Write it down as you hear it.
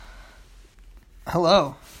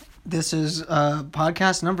Hello. This is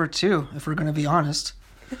podcast number 2, if we're going to be honest.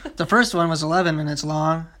 The first one was 11 minutes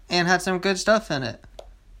long and had some good stuff in it.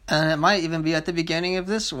 And it might even be at the beginning of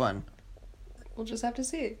this one. We'll just have to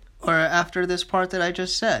see. Or after this part that I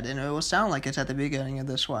just said. And it will sound like it's at the beginning of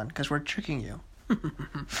this one, because we're tricking you.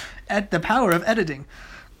 At the power of editing.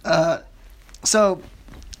 So,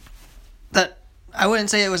 that I wouldn't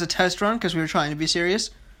say it was a test run, because we were trying to be serious.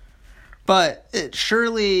 But it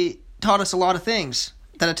surely taught us a lot of things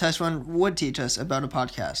that a test run would teach us about a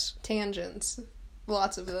podcast. Tangents.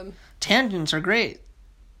 Lots of them. Tangents are great.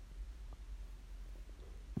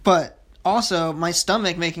 But also, my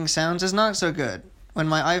stomach making sounds is not so good. When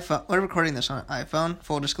my iPhone... We're recording this on an iPhone,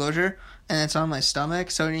 full disclosure, and it's on my stomach,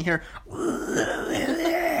 so when you hear...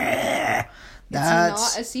 That's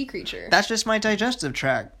not a sea creature. That's just my digestive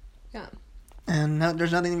tract. Yeah. And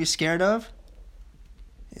there's nothing to be scared of.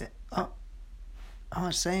 Yeah. Oh, I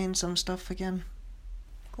was saying some stuff again.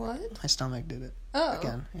 What? My stomach did it. Oh.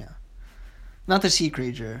 Again, yeah. Not the sea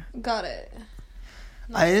creature. Got it.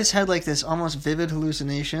 I just had like this almost vivid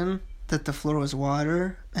hallucination that the floor was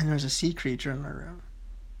water and there was a sea creature in my room.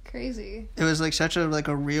 Crazy. It was like such a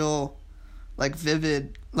real,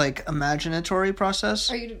 vivid, imaginatory process.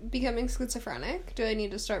 Are you becoming schizophrenic? Do I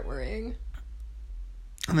need to start worrying?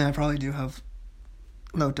 I mean, I probably do have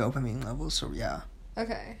low dopamine levels, so yeah.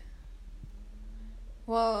 Okay.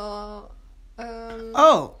 Well,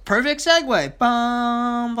 Oh, perfect segue.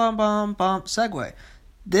 Bum, bum, bum, bum. Segue.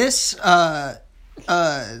 This,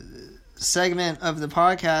 segment of the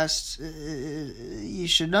podcast, you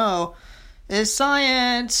should know, is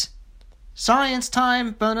science. Science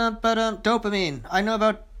time. Dopamine. I know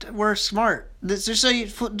about. We're smart. This just so you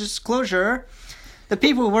disclosure. The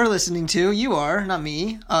people we're listening to, you are, not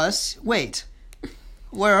me, us. Wait,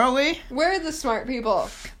 where are we? we're the smart people.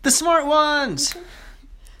 The smart ones.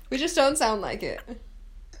 We just don't sound like it.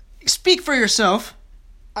 Speak for yourself.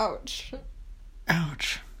 Ouch.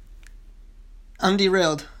 Ouch. I'm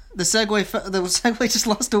derailed. The segue just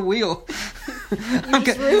lost a wheel. You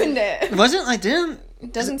just ruined it. Wasn't I didn't?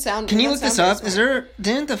 It doesn't sound. Can you look this up?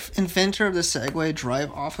 Didn't the inventor of the Segway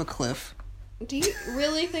drive off a cliff? Do you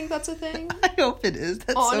really think that's a thing? I hope it is.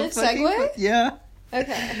 That's On so a fucking Segway? Yeah.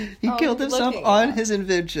 Okay. He killed himself looking on up. his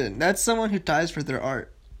invention. That's someone who dies for their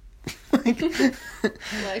art.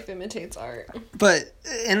 Life imitates art. But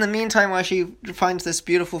in the meantime, while she finds this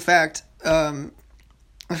beautiful fact, a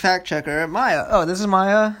fact checker, Maya. Oh, this is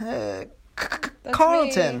Maya That's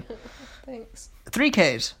Carlton. me. Thanks. 3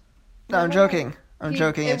 Ks. No, I'm joking. I'm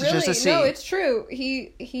joking. It's just a C. No, it's true.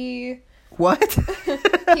 He What?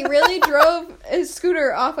 he really drove his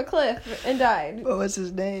scooter off a cliff and died. What was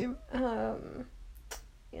his name? Let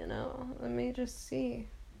me just see.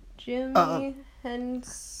 Jimmy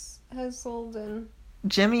Heselden.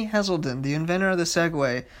 Jimmy Heselden, the inventor of the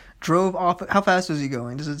Segway, drove off. How fast was he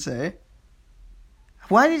going? Does it say?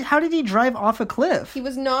 How did he drive off a cliff? He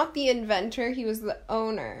was not the inventor. He was the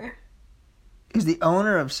owner. He was the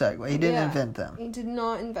owner of Segway. He didn't Yeah, invent them. He did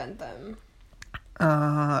not invent them.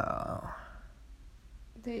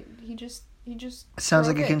 He just. Sounds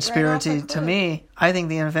like drove a it conspiracy right off a to cliff. me. I think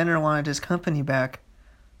the inventor wanted his company back.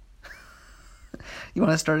 You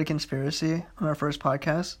want to start a conspiracy on our first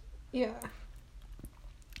podcast? Yeah.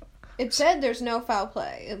 It said there's no foul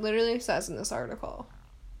play. It literally says in this article.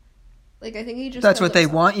 I think he just. That's killed what they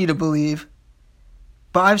himself. want you to believe.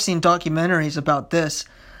 But I've seen documentaries about this,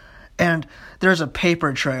 and there's a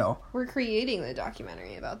paper trail. We're creating the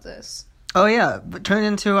documentary about this. Oh yeah, but turn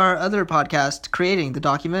into our other podcast, Creating the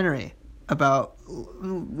Documentary, about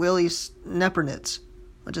Willie Nepernitz.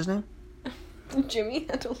 What's his name? Jimmy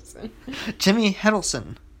Heselden. Jimmy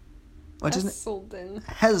Heselden. What's his name?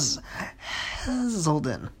 Heselden.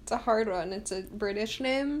 Heselden. It's a hard one. It's a British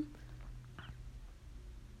name.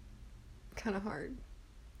 Kind of hard.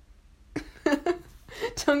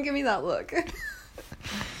 Don't give me that look.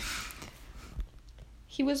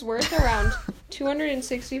 He was worth around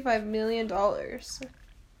 $265 million.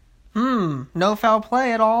 No foul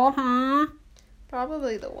play at all.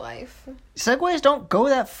 Probably the wife. Segways don't go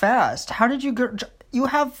that fast. How did you go?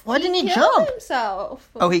 Why didn't he killed jump? Himself.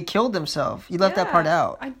 Oh, he killed himself. You left that part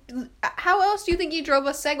out. How else do you think he drove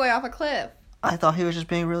a Segway off a cliff? I thought he was just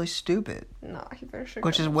being really stupid. No, he for sure.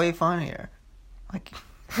 Which is way funnier. I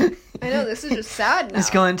know, this is just sad now. It's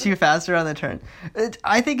going too fast around the turn.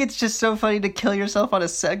 I think it's just so funny to kill yourself on a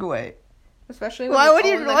Segway. Especially when Why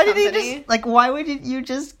would you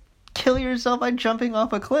just kill yourself by jumping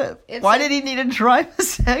off a cliff? Why did he need to drive a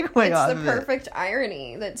Segway off of it? It's the perfect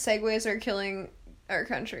irony that Segways are killing our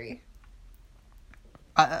country.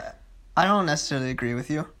 I don't necessarily agree with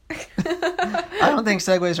you. I don't think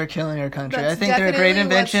Segways are killing our country. That's I think they're a great definitely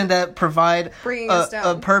invention that provide bringing us a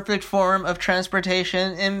down. perfect form of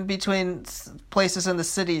transportation in between places in the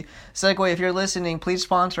city. Segway, if you're listening, please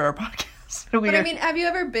sponsor our podcast. But I mean, have you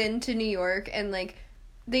ever been to New York and like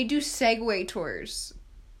they do Segway tours?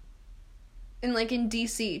 And like in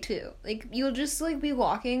DC too. Like you'll just like be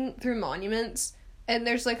walking through monuments and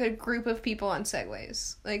there's like a group of people on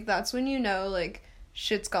Segways. Like that's when you know like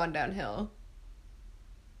shit's gone downhill.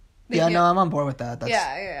 Yeah, no, I'm on board with that.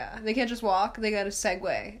 Yeah. They can't just walk. They got to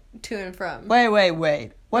Segway to and from.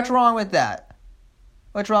 Wait. What's wrong with that?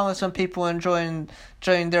 What's wrong with some people enjoying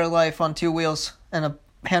their life on two wheels and a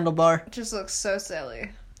handlebar? It just looks so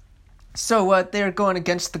silly. So what? They're going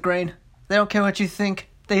against the grain. They don't care what you think.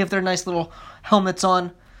 They have their nice little helmets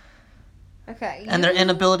on. Okay. And their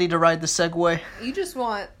inability to ride the Segway. You just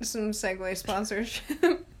want some Segway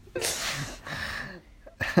sponsorship.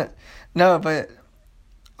 No, but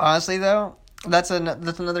honestly though, that's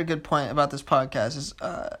another good point about this podcast is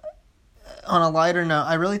on a lighter note,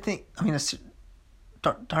 I really think, I mean, a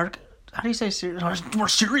dark, how do you say serious, more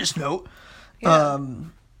serious note? Yeah.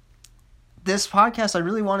 This podcast, I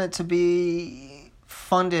really want it to be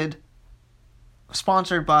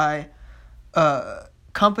sponsored by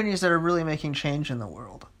companies that are really making change in the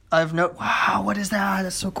world. Wow, what is that?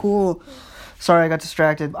 That's so cool. Sorry, I got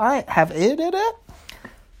distracted. I have it.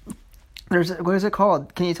 What is it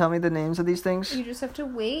called? Can you tell me the names of these things? You just have to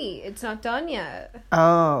wait. It's not done yet.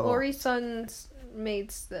 Oh. Lori's son made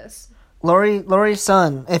this. Lori's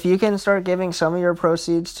son, if you can start giving some of your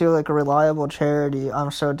proceeds to like a reliable charity,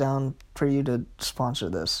 I'm so down for you to sponsor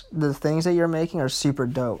this. The things that you're making are super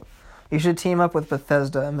dope. You should team up with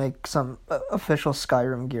Bethesda and make some official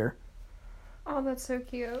Skyrim gear. Oh, that's so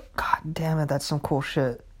cute. God damn it, that's some cool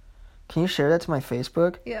shit. Can you share that to my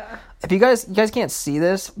Facebook? Yeah. If you guys can't see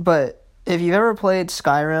this, but if you've ever played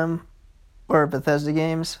Skyrim or Bethesda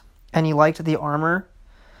games and you liked the armor,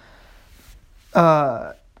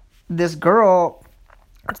 this girl,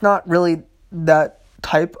 it's not really that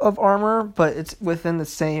type of armor, but it's within the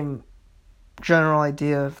same general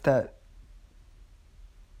idea of that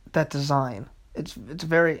design. It's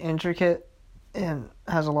very intricate and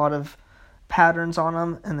has a lot of patterns on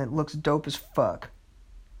them, and it looks dope as fuck.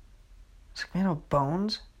 It's like made of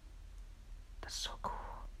bones. That's so cool.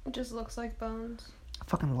 It just looks like bones. I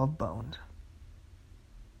fucking love bones.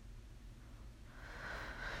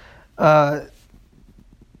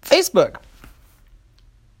 Facebook.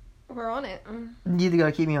 We're on it. You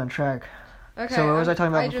gotta keep me on track. Okay. So what was I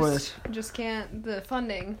talking about before this? Just can't. The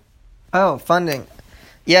funding. Oh, funding.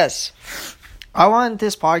 Yes. I want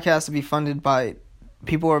this podcast to be funded by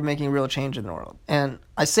people who are making real change in the world. And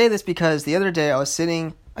I say this because the other day I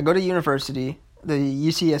go to university, the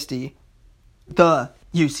UCSD.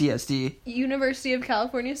 University of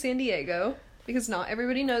California, San Diego. Because not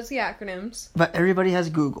everybody knows the acronyms. But everybody has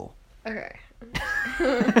Google. Okay.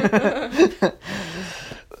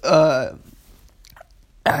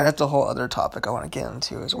 That's a whole other topic I want to get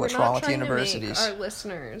into is what's wrong with universities. We're not trying to make our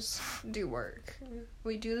listeners do work.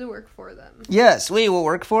 We do the work for them. Yes, we will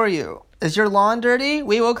work for you. Is your lawn dirty?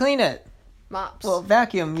 We will clean it. Mops. We'll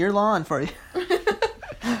vacuum your lawn for you.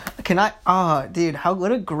 Can I? Oh, dude,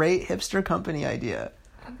 what a great hipster company idea.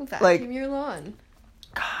 Vacuum your lawn.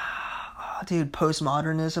 Oh, dude,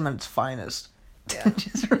 postmodernism at its finest. Yeah.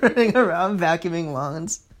 Just running around vacuuming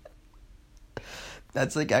lawns.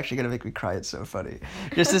 That's like actually gonna make me cry. It's so funny.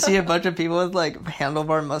 Just to see a bunch of people with like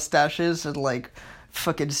handlebar mustaches and like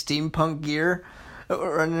fucking steampunk gear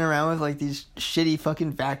running around with like these shitty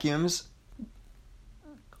fucking vacuums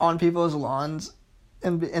on people's lawns.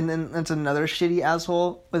 And then it's another shitty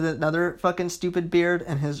asshole with another fucking stupid beard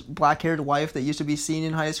and his black-haired wife that used to be seen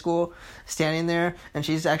in high school standing there, and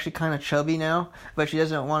she's actually kind of chubby now, but she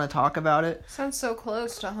doesn't want to talk about it. Sounds so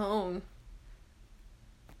close to home.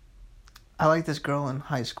 I liked this girl in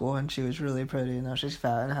high school, and she was really pretty, and now she's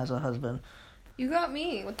fat and has a husband. You got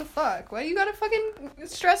me. What the fuck? Why you gotta fucking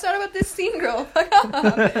stress out about this scene girl? Fuck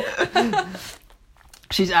off.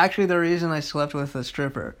 She's actually the reason I slept with a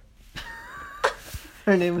stripper.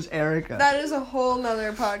 Her name was Erica. That is a whole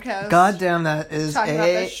nother podcast. God damn, that is talking about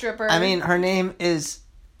the stripper. I mean, her name is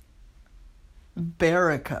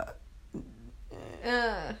Berica.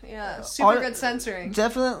 Yeah, super good censoring.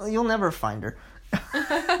 Definitely, you'll never find her.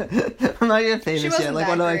 I'm not even famous yet. Like,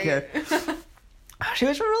 what do I care? She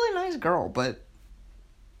was a really nice girl, but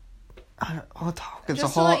we'll talk. It's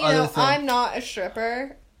Just a whole to let you other know, thing. I'm not a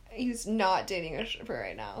stripper. He's not dating a stripper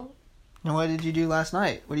right now. And what did you do last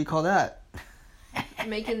night? What do you call that?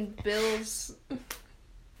 Making bills.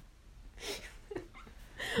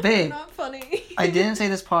 Babe, Not funny. I didn't say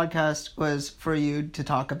this podcast was for you to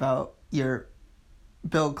talk about your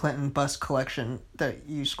Bill Clinton bust collection that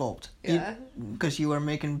you sculpt. Yeah. Because you are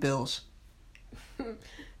making bills.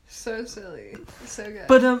 So silly. So good.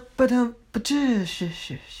 But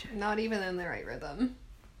Not even in the right rhythm.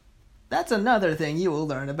 that's another thing you will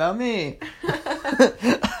learn about me.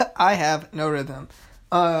 I have no rhythm.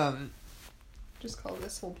 Just call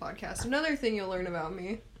this whole podcast another thing you'll learn about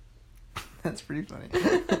me. That's pretty funny.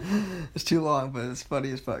 It's too long, but it's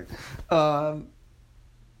funny as fuck.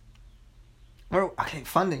 Okay,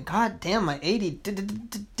 funding. God damn, my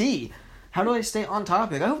ADD. How do I stay on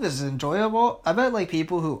topic? I hope this is enjoyable. I bet, like,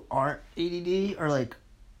 people who aren't ADD are like,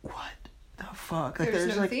 what the fuck? Like,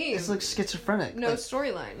 There's no like, theme. it's like schizophrenic. No Like,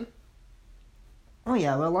 storyline. oh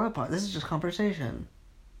yeah, but a lot of this is just conversation.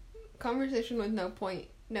 Conversation with no point,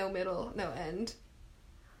 no middle, no end.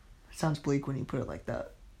 It sounds bleak when you put it like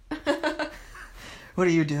that. What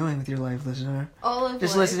are you doing with your life, listener? All of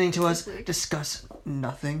Just life listening to us this week. discuss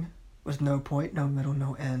nothing with no point, no middle,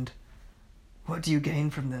 no end. What do you gain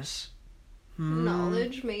from this?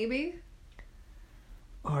 Knowledge, maybe?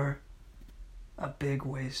 Or a big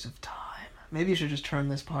waste of time. Maybe you should just turn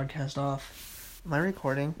this podcast off. Am I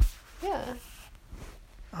recording? Yeah.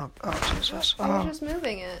 Oh Jesus. I was Oh. just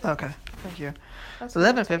moving it. Okay, thank you. That's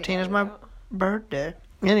what 11:15 is my about. birthday.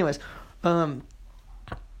 Anyways, do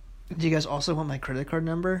you guys also want my credit card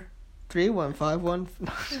number? 3151.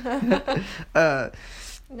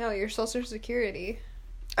 No, your social security.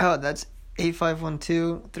 Oh, that's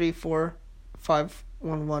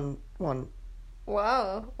 8512-345111.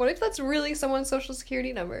 Wow. What if that's really someone's social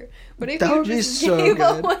security number? What if That you would be just so gave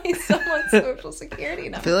good. away someone's social security I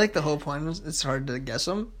number? feel like the whole point was it's hard to guess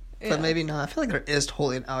them, Yeah. but maybe not. I feel like there is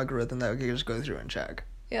totally an algorithm that we could just go through and check.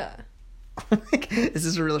 Yeah. Like, is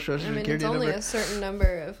this a real social I mean, security it's only number? a certain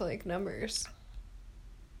number of, like, numbers.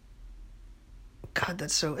 God,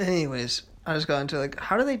 that's so. Anyways, I just got into like,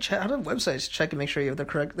 how do they check? How do websites check and make sure you have the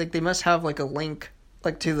correct? Like, they must have like a link,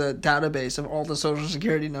 like to the database of all the social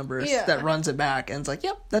security numbers Yeah. that runs it back, and it's like,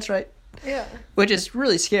 yep, that's right. Yeah. Which is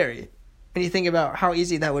really scary when you think about how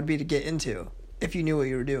easy that would be to get into if you knew what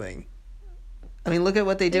you were doing. I mean, look at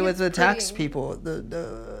what they did think with the it's tax pretty- people.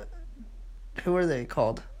 The who are they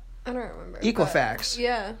called? I don't remember. Equifax. but-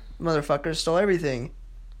 Yeah. Motherfuckers stole everything,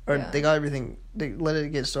 or Yeah. they got everything. They let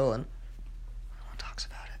it get stolen. No one talks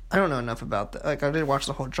about it. I don't know enough about that. Like, I did watch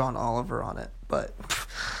the whole John Oliver on it, but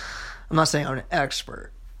I'm not saying I'm an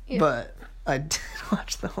expert. Yeah. But I did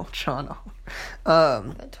watch the whole John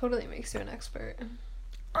Oliver. That totally makes you an expert.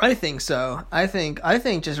 I think so. I think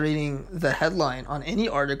just reading the headline on any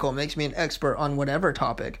article makes me an expert on whatever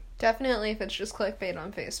topic. Definitely if it's just clickbait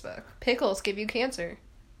on Facebook. Pickles give you cancer.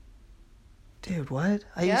 Dude, what?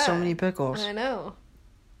 I eat so Yeah. many pickles. I know.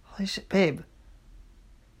 Holy shit, babe.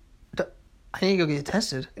 I need to go get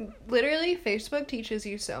tested. Literally, Facebook teaches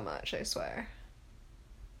you so much, I swear.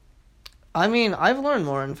 I mean, I've learned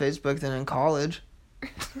more on Facebook than in college.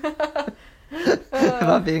 If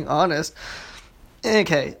I'm being honest.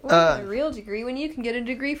 Okay. What a real degree when you can get a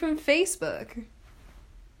degree from Facebook.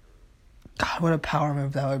 God, what a power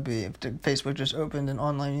move that would be if Facebook just opened an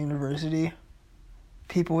online university.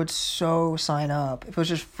 People would so sign up. If it was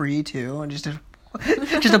just free too, and just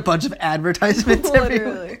a bunch of advertisements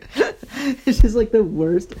everywhere. Literally. It's just like the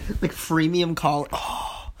worst, like freemium college.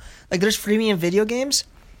 Oh, like there's freemium video games,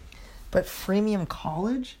 but freemium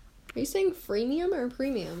college? Are you saying freemium or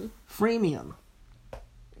premium? Freemium.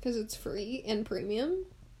 Because it's free and premium?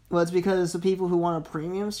 Well, it's because the people who want a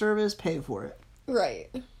premium service pay for it. Right.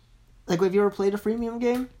 Like, have you ever played a freemium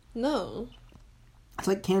game? No. It's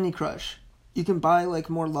like Candy Crush. You can buy, like,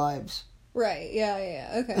 more lives. Right,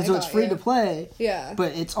 yeah. Okay. And so it's free to play, Yeah.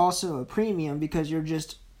 but it's also a premium because you're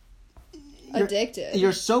Addicted.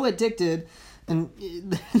 You're so addicted, and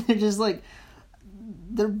they're just like,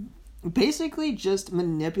 they're basically just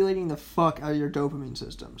manipulating the fuck out of your dopamine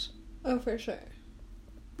systems. Oh, for sure.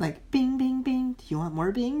 Like, bing, bing, bing. Do you want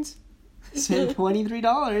more bings? Spend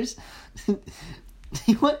 $23. Do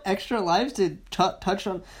you want extra lives to touch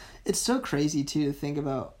on? It's so crazy too to think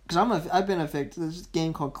about, because I've been affected. There's this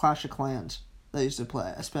game called Clash of Clans that I used to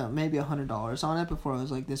play. I spent maybe $100 on it before I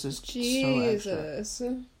was like, this is so extra. Jesus.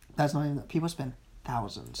 That's not even, people spend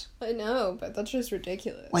thousands. I know, but that's just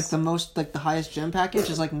ridiculous. Like the highest gym package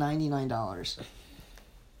is like $99.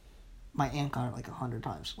 My aunt got it like 100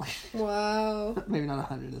 times. Wow. Maybe not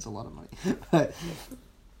 100. That's a lot of money. But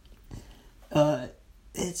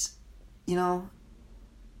it's, you know,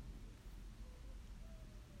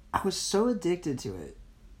 I was so addicted to it,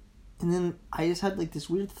 and then I just had like this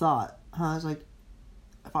weird thought. I was like,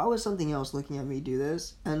 if I was something else looking at me do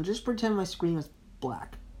this, and just pretend my screen was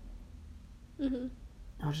black, Mm-hmm.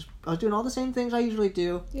 I was doing all the same things I usually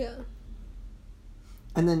do. Yeah.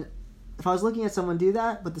 And then if I was looking at someone do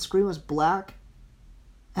that, but the screen was black,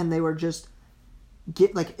 and they were just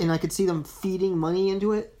and I could see them feeding money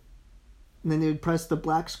into it, and then they would press the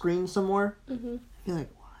black screen some more. Mm-hmm. I'd be like,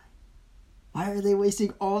 why are they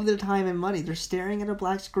wasting all of their time and money? They're staring at a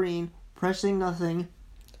black screen, pressing nothing,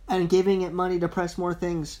 and giving it money to press more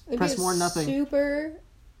things. Press more nothing. Super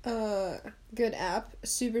good app.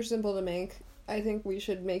 Super simple to make. I think we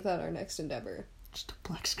should make that our next endeavor. Just a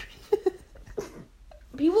black screen.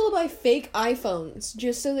 People will buy fake iPhones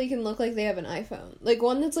just so they can look like they have an iPhone. Like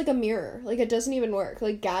one that's like a mirror. Like it doesn't even work.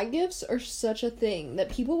 Like gag gifts are such a thing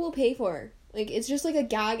that people will pay for. Like it's just like a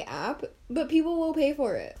gag app, but people will pay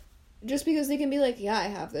for it. Just because they can be like, yeah, I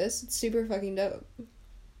have this. It's super fucking dope.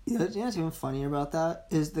 You know what's even funnier about that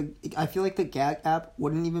is I feel like the gag app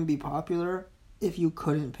wouldn't even be popular if you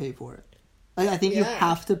couldn't pay for it. Like I think you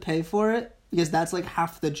have to pay for it because that's like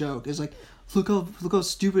half the joke. Is like, look how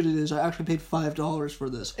stupid it is. I actually paid $5 for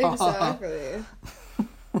this. Exactly.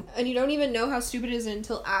 And you don't even know how stupid it is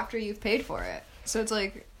until after you've paid for it. So it's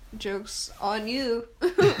like, joke's on you.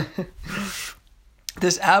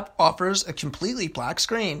 This app offers a completely black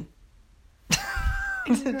screen.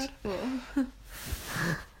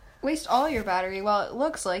 Waste all your battery while it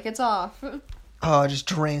looks like it's off. Oh, it just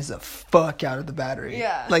drains the fuck out of the battery.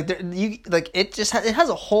 Yeah. Like it has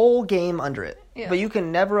a whole game under it, but you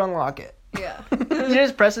can never unlock it. Yeah. You're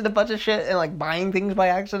just pressing a bunch of shit and like buying things by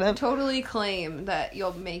accident. Totally claim that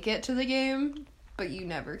you'll make it to the game, but you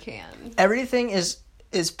never can. Everything is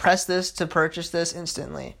press this to purchase this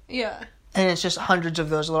instantly. Yeah. And it's just hundreds of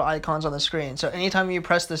those little icons on the screen. So anytime you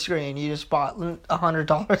press the screen, you just bought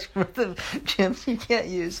 $100 worth of gems you can't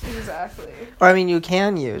use. Exactly. Or I mean, you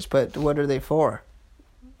can use, but what are they for?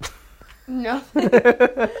 Nothing.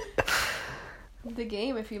 The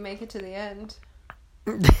game, if you make it to the end.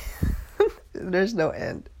 There's no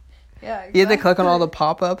end. Yeah, exactly. You have to click on all the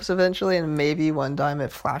pop-ups eventually, and maybe one time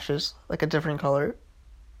it flashes like a different color.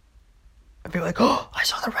 And be like, oh, I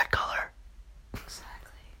saw the red color. Exactly.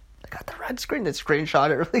 I got the red screen. They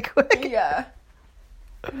screenshot it really quick. Yeah.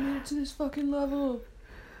 I made it to this fucking level.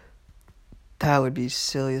 That would be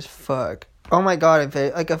silly as fuck. Oh my god,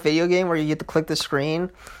 like a video game where you get to click the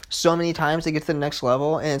screen so many times to get to the next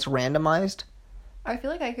level, and it's randomized. I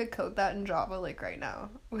feel like I could code that in Java, like, right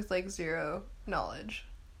now, with, like, zero knowledge.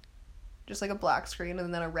 Just, like, a black screen,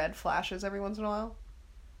 and then a red flashes every once in a while.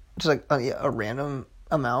 Just, like, a random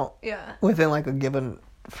amount. Yeah. Within, like, a given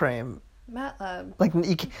frame. MATLAB. Like,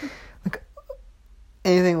 you can, like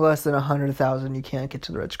anything less than 100,000, you can't get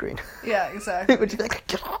to the red screen. Yeah, exactly. Which is like,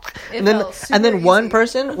 and then one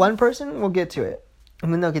person will get to it,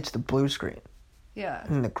 and then they'll get to the blue screen. Yeah.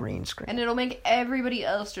 And the green screen. And it'll make everybody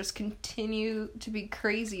else just continue to be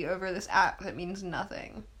crazy over this app that means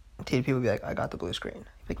nothing. Dude, people be like, I got the blue screen.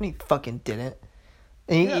 Like, no, you fucking didn't.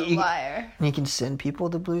 And You're a liar. And you can send people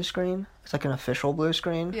the blue screen. It's like an official blue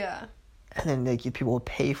screen. Yeah. And then like people will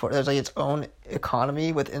pay for it. There's like its own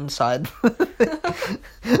economy with inside.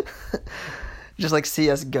 Just like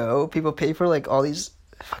CSGO. People pay for like all these...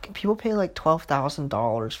 Fucking people pay like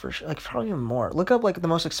 $12,000 for like probably even more. Look up like the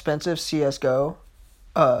most expensive CS:GO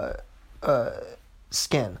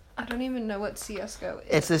skin. I don't even know what CS:GO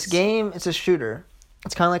is. It's this game. It's a shooter.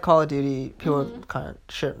 It's kind of like Call of Duty. People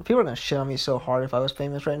People are gonna shit on me so hard if I was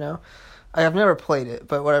famous right now. I've never played it,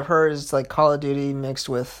 but what I've heard is it's like Call of Duty mixed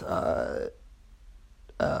with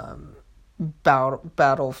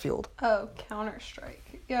Battlefield. Oh,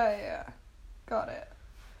 Counter-Strike. Yeah. Got it.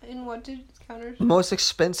 And what did Counter-Strike? Most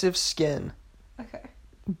expensive skin. Okay.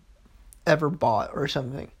 Ever bought or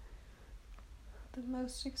something. The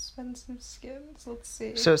most expensive skins. Let's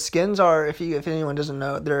see. So skins are, if anyone doesn't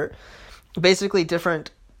know, they're basically different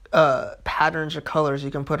patterns or colors you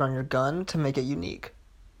can put on your gun to make it unique.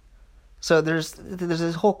 So there's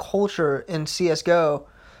this whole culture in CS:GO.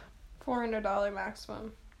 $400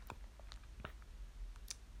 maximum.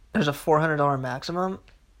 There's a $400 maximum.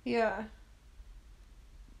 Yeah.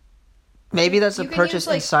 Maybe that's a purchase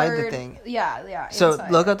like inside the thing. Yeah. So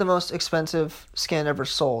look up the most expensive skin ever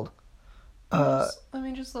sold. Let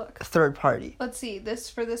me just look. Third party. Let's see.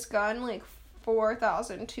 For this gun, like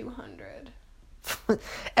 4,200.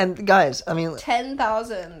 And guys, I mean,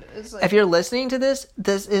 10,000 is like. If you're listening to this,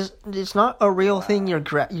 it's not a real thing you're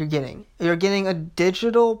getting. You're getting a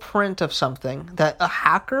digital print of something that a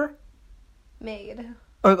hacker made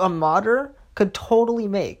or a modder could totally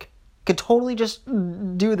make. Could totally just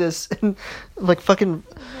do this in like fucking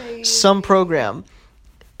some program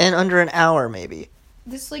in under an hour maybe.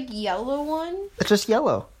 This like yellow one. It's just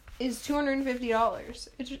yellow. Is $250.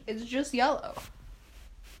 It's just yellow.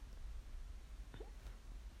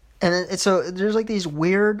 And so there's like these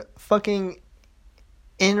weird fucking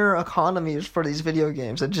inner economies for these video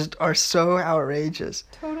games that just are so outrageous.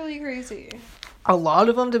 Totally crazy. A lot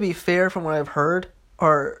of them, to be fair, from what I've heard,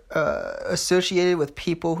 are associated with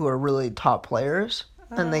people who are really top players.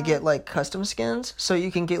 And they get, like, custom skins. So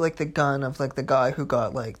you can get, like, the gun of, like, the guy who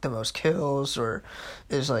got, like, the most kills or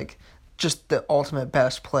is, like, just the ultimate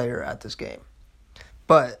best player at this game.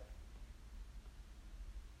 But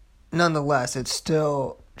nonetheless, it's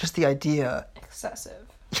still just the idea. Excessive.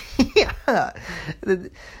 Yeah.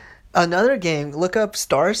 Another game, look up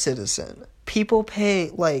Star Citizen. People pay,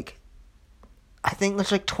 like, I think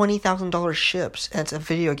there's, like, $20,000 ships, and it's a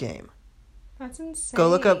video game. That's insane. Go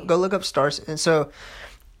look up Star Citizen. And so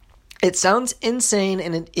it sounds insane,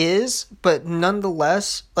 and it is, but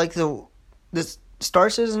nonetheless, like this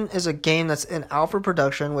Star Citizen is a game that's in alpha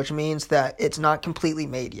production, which means that it's not completely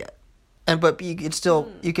made yet. But you can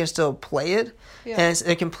still play it, and it's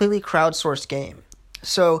a completely crowdsourced game.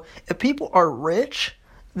 So if people are rich,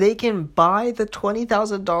 they can buy the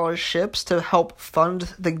 $20,000 ships to help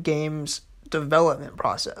fund the game's development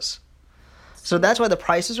process. So that's why the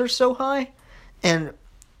prices are so high.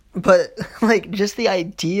 But like, just the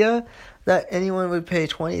idea that anyone would pay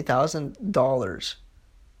 $20,000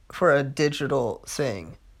 for a digital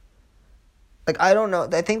thing. Like, I don't know.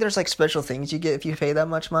 I think there's like special things you get if you pay that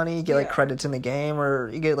much money. You get like credits in the game, or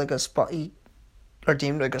you get like you are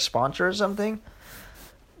deemed like a sponsor or something.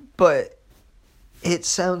 But it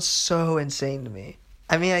sounds so insane to me.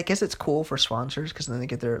 I mean, I guess it's cool for sponsors because then they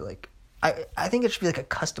get their like. I think it should be like a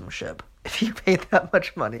custom ship if you pay that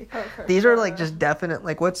much money. Oh, These are like just definite.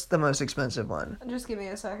 Like, what's the most expensive one? Just give me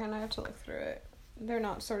a second. I have to look through it. They're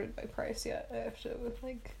not sorted by price yet. I have to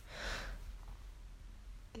like.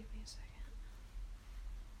 Give me a second.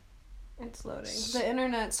 It's loading. The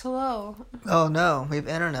internet's slow. Oh no, we have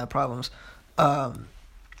internet problems.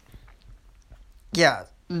 Yeah,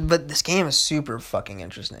 but this game is super fucking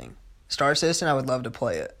interesting. Star Citizen, I would love to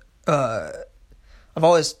play it. I've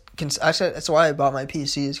always actually that's why I bought my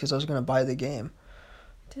PCs, because I was gonna buy the game.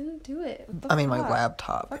 Didn't do it. I mean, my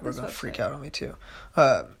laptop. People are gonna freak out on me too.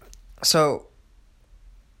 So,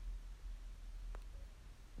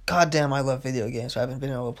 goddamn, I love video games. I haven't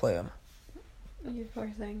been able to play them. You poor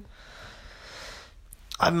thing.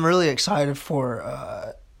 I'm really excited for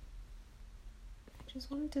I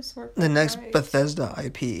just wanted to sort the next Bethesda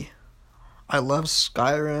IP. I love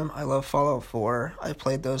Skyrim. I love Fallout 4. I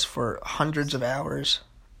played those for hundreds of hours.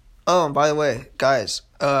 Oh, and by the way, guys,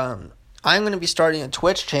 I'm going to be starting a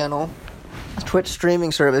Twitch channel, a Twitch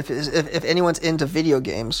streaming service, if anyone's into video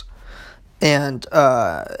games. And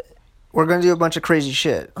we're going to do a bunch of crazy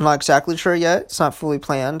shit. I'm not exactly sure yet. It's not fully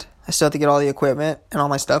planned. I still have to get all the equipment and all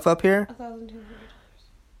my stuff up here. $1,200.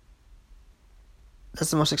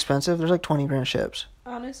 That's the most expensive? There's like 20 grand ships.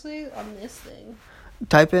 Honestly, on this thing.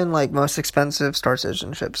 Type in like most expensive Star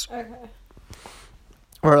Citizen ships. Okay.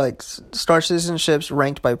 Or like Star Citizen ships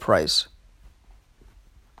ranked by price.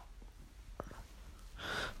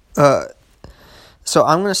 So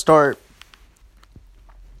I'm going to start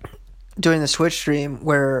doing the Twitch stream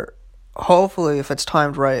where hopefully, if it's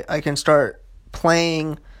timed right, I can start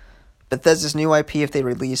playing Bethesda's new IP if they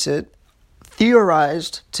release it.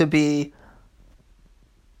 Theorized to be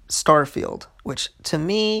Starfield, which to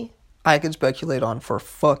me, I could speculate on for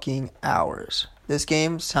fucking hours. This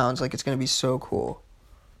game sounds like it's going to be so cool.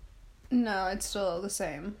 No, it's still the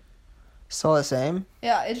same. Still the same?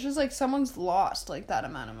 Yeah, it's just like someone's lost like that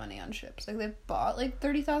amount of money on ships. Like they've bought like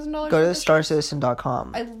 $30,000. Go to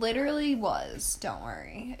StarCitizen.com. I literally was. Don't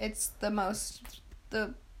worry. It's the most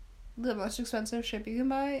expensive ship you can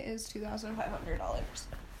buy is $2,500.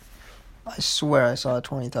 I swear I saw a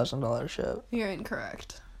 $20,000 ship. You're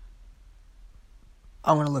incorrect.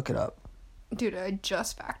 I'm going to look it up. Dude, I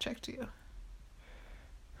just fact checked you.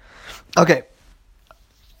 Okay.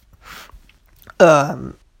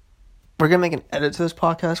 We're going to make an edit to this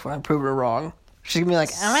podcast when I prove her wrong. She's going to be like,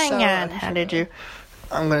 oh my god, how did you...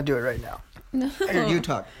 I'm going to do it right now. No. Here, you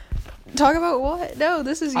talk. Talk about what? No,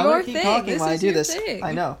 this is your thing. I'm going to keep talking while I do this. Thing.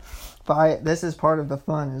 I know. But this is part of the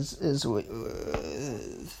fun, is the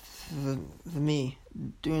me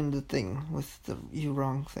doing the thing with the you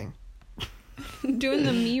wrong thing. Doing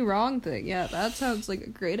the me wrong thing. Yeah, that sounds like a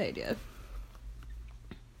great idea.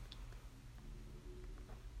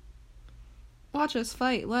 Watch us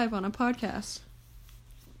fight live on a podcast.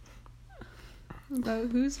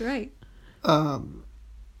 About who's right.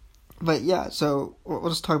 But yeah, so we'll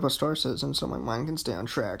just talk about Star Citizen so my mind can stay on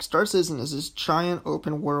track. Star Citizen is this giant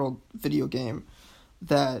open world video game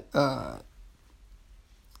that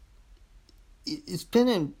it's been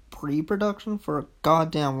in pre-production for a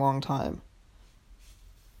goddamn long time.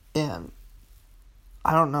 And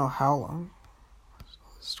I don't know how long.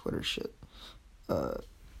 This Twitter shit.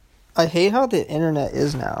 I hate how the internet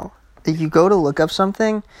is now. If you go to look up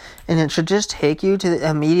something, and it should just take you to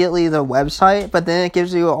immediately the website, but then it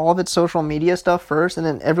gives you all of its social media stuff first, and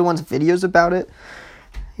then everyone's videos about it.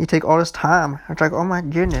 You take all this time. It's like, oh my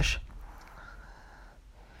goodness.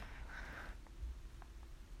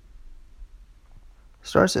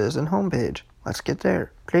 Star Citizen homepage. Let's get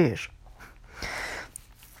there, please.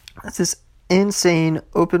 It's this insane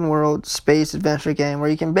open world space adventure game where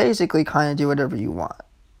you can basically kind of do whatever you want.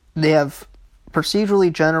 They have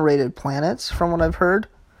procedurally generated planets, from what I've heard,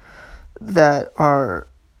 that are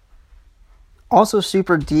also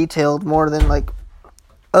super detailed, more than like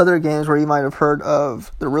other games where you might have heard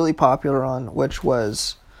of. They're really popular on, which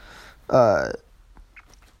was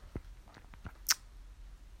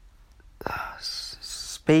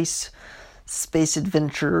Space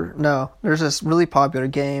Adventure. No, there's this really popular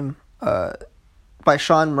game by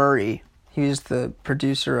Sean Murray. He was the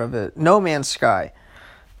producer of it. No Man's Sky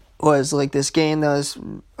was like this game that was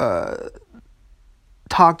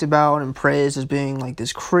talked about and praised as being like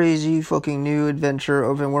this crazy fucking new adventure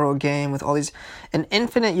open world game with all these, an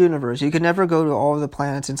infinite universe. You could never go to all of the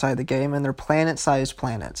planets inside the game, and they're planet-sized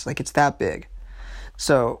planets. Like, it's that big.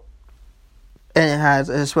 So, and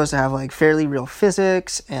it's supposed to have like fairly real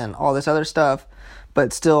physics and all this other stuff,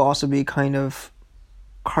 but still also be kind of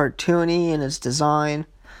cartoony in its design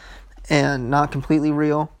and not completely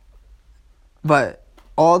real. But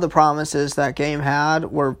all the promises that game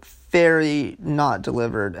had were very not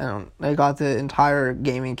delivered, and they got the entire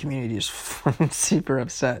gaming community just super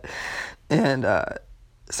upset. And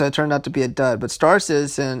so it turned out to be a dud. But Star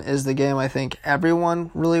Citizen is the game I think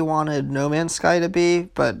everyone really wanted No Man's Sky to be,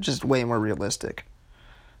 but just way more realistic.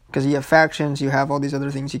 Because you have factions, you have all these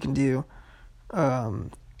other things you can do.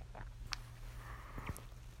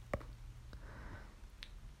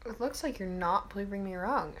 It looks like you're not proving me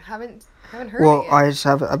wrong. Haven't heard Well, it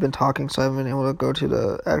yet. I've been talking, so I haven't been able to go to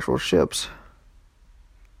the actual ships.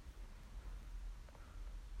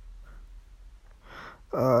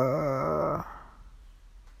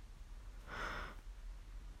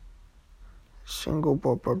 Single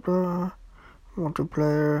blah blah blah,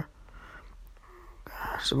 multiplayer.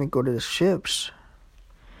 So let me go to the ships.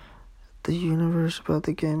 The universe about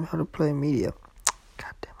the game, how to play media.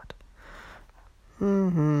 God damn it.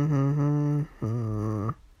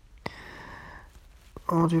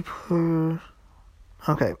 Multiplayer.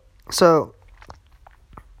 Okay, so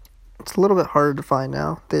it's a little bit harder to find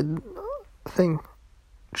now. The thing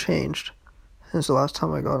changed since the last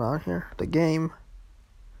time I got on here. The game,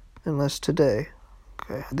 unless today.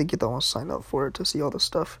 Okay, I think you almost signed up for it to see all the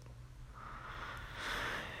stuff.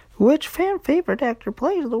 Which fan favorite actor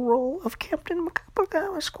plays the role of Captain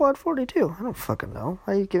McCullough in Squad 42? I don't fucking know.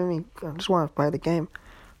 Why are you giving me... I just want to buy the game.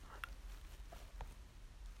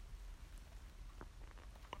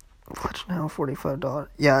 Fletch now, $45.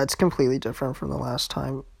 Yeah, it's completely different from the last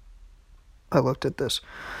time I looked at this.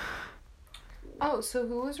 Oh, so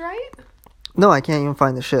who was right? No, I can't even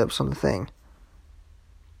find the ships on the thing.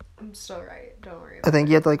 I'm still right. Don't worry I about think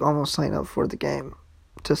you have to like almost sign up for the game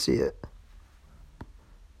to see it.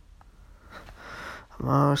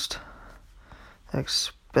 Most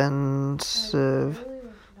expensive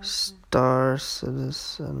Star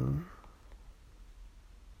Citizen.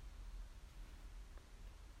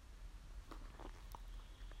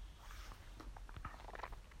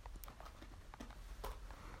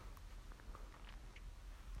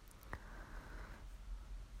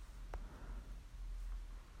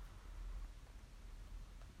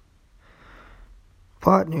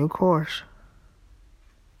 Bought new course.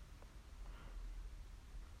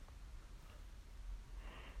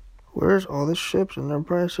 Where's all the ships and their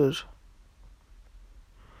prices?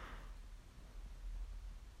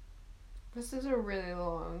 This is a really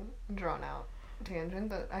long, drawn-out tangent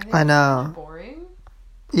that I think I know. is boring.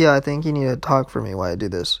 Yeah, I think you need to talk for me while I do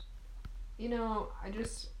this. You know,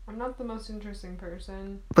 I'm not the most interesting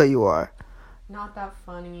person. But you are. Not that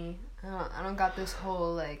funny. I don't got this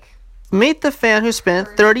whole, like... Meet the fan who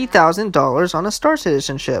spent $30,000 on a Star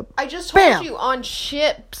Citizen ship. I just told Bam! you, on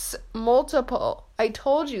ships. Multiple. I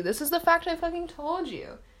told you. This is the fact I fucking told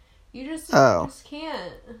you. You just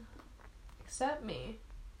can't accept me.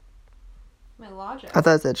 My logic. I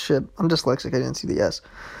thought it said ship. I'm dyslexic. I didn't see the S.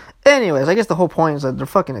 Anyways, I guess the whole point is that they're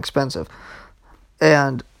fucking expensive.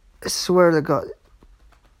 And I swear to God,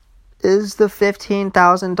 is the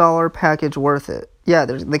 $15,000 package worth it? Yeah,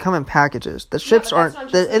 they come in packages. The ships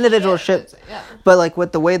aren't the individual ships. Yeah. But like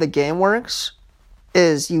with the way the game works,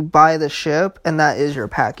 is you buy the ship and that is your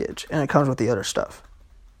package, and it comes with the other stuff.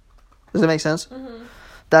 Does that make sense? Mm-hmm.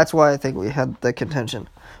 That's why I think we had the contention.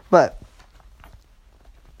 But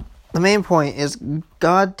the main point is,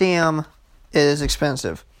 goddamn, it is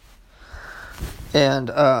expensive. And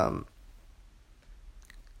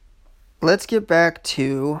let's get back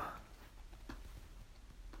to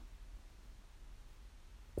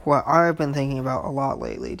what I've been thinking about a lot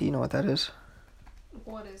lately. Do you know what that is?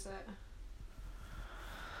 What is it?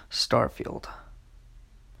 Starfield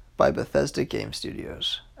by Bethesda Game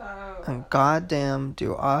Studios. Oh. And goddamn,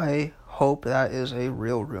 do I hope that is a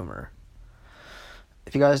real rumor.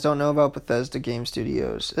 If you guys don't know about Bethesda Game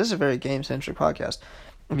Studios, this is a very game-centric podcast.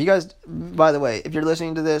 If you guys, by the way, if you're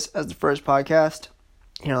listening to this as the first podcast,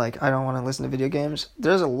 you're like, I don't want to listen to video games,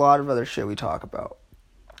 there's a lot of other shit we talk about.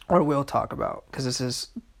 Or will talk about. Because this is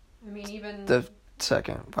even the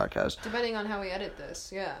second podcast. depending on how we edit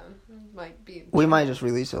this, yeah, might be. We might just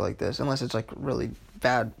release it like this, unless it's like really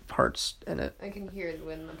bad parts in it. I can hear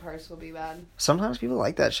when the parts will be bad. Sometimes people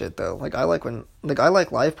like that shit though. Like I like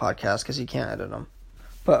live podcasts because you can't edit them.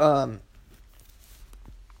 But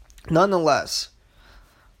nonetheless,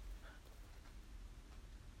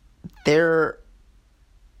 our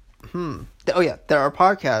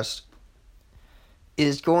podcast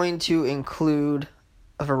is going to include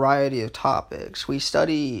a variety of topics. We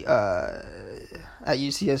study at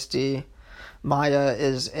UCSD. Maya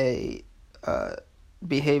is a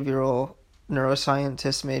behavioral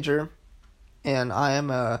neuroscientist major, and I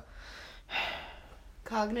am a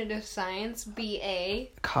Cognitive science BA.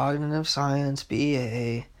 cognitive science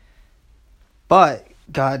BA. But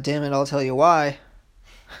god damn it, I'll tell you why.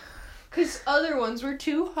 Because other ones were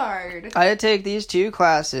too hard. I had to take these 2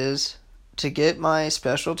 classes to get my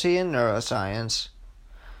specialty in neuroscience,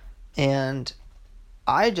 and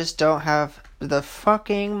I just don't have the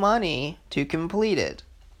fucking money to complete it.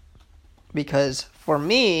 Because for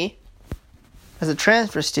me, as a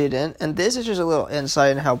transfer student, and this is just a little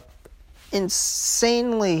insight into how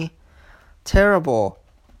insanely terrible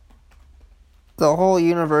the whole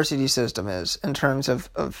university system is in terms of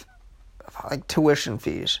like tuition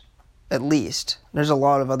fees. At least there's a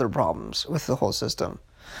lot of other problems with the whole system,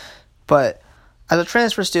 but as a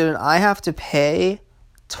transfer student, I have to pay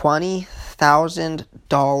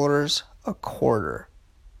 $20,000 a quarter,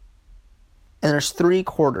 and there's 3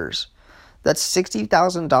 quarters. That's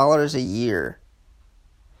 $60,000 a year,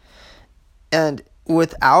 and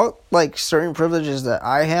without like certain privileges that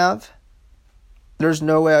I have, there's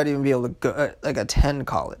no way I'd even be able to go attend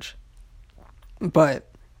college. But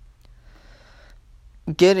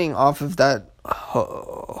getting off of that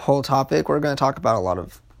whole topic, we're going to talk about a lot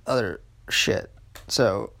of other shit.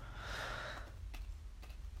 So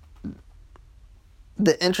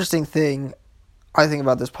the interesting thing I think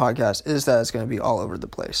about this podcast is that it's going to be all over the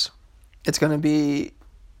place. It's going to be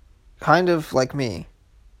kind of like me,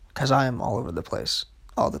 because I am all over the place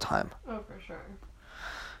all the time. Oh, for sure.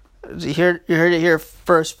 You heard it here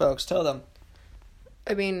first, folks. Tell them.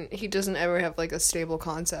 I mean, he doesn't ever have like a stable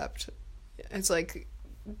concept. It's like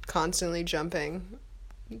constantly jumping.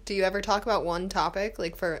 Do you ever talk about one topic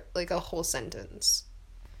like for like a whole sentence?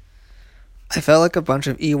 I felt like a bunch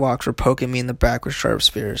of Ewoks were poking me in the back with sharp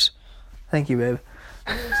spears. Thank you, babe.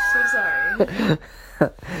 I'm so sorry.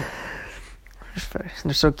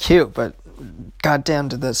 They're so cute, but goddamn,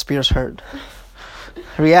 did the spears hurt.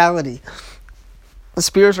 Reality. The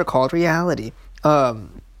spears are called reality. But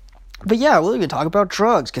yeah, we'll even talk about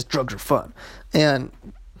drugs, because drugs are fun. And,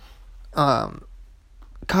 God,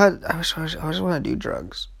 I just want to do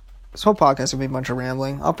drugs. This whole podcast is going to be a bunch of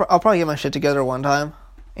rambling. I'll probably get my shit together one time.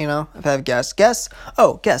 You know, if I have guests. Guests.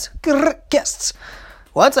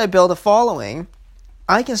 Once I build a following,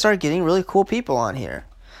 I can start getting really cool people on here.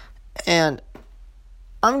 And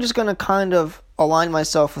I'm just going to kind of align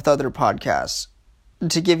myself with other podcasts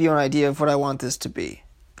to give you an idea of what I want this to be.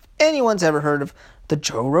 If anyone's ever heard of the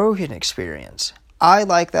Joe Rogan Experience, I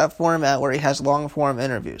like that format where he has long-form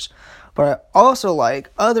interviews. But I also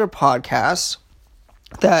like other podcasts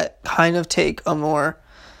that kind of take a more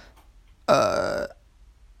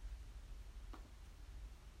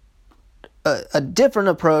a different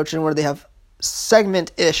approach, and where they have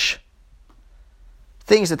segment-ish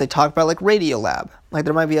things that they talk about, like Radiolab. Like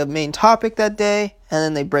there might be a main topic that day, and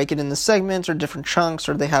then they break it into segments or different chunks,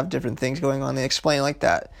 or they have different things going on. They explain like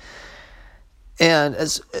that. And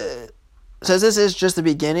as this is just the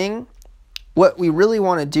beginning, what we really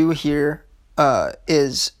want to do here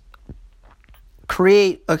is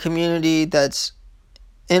create a community that's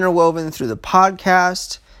interwoven through the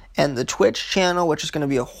podcast and the Twitch channel, which is going to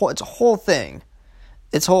be it's a whole thing.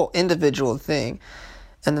 It's a whole individual thing.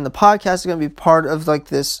 And then the podcast is going to be part of like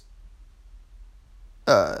this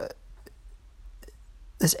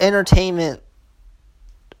this entertainment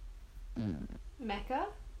Mecca?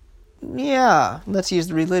 Yeah, let's use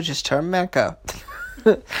the religious term Mecca.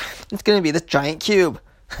 It's going to be this giant cube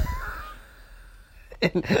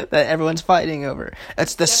that everyone's fighting over.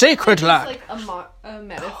 It's the sacred land. It's like a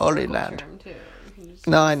metaphorical Holy land. term too. You can just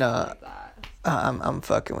No, I use know. it like that. I'm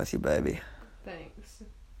fucking with you, baby. Thanks.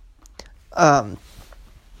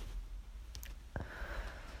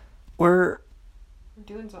 We're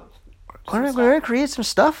doing something. We're gonna create some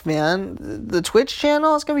stuff, man. The Twitch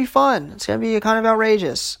channel is gonna be fun. It's gonna be kind of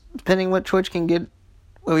outrageous, depending what Twitch can get,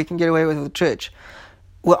 what we can get away with Twitch.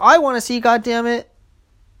 What I want to see, goddammit,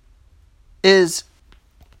 is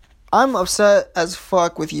I'm upset as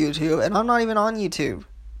fuck with YouTube, and I'm not even on YouTube,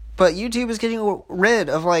 but YouTube is getting rid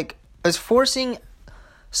of is forcing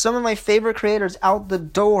some of my favorite creators out the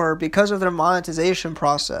door because of their monetization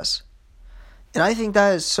process, and I think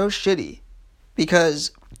that is so shitty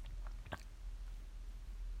because.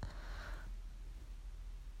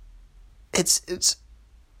 It's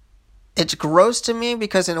gross to me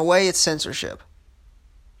because in a way it's censorship.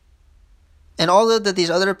 And although that these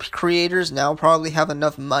other creators now probably have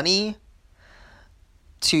enough money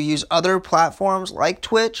to use other platforms like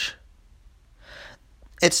Twitch,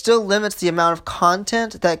 it still limits the amount of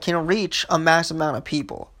content that can reach a mass amount of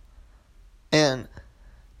people. And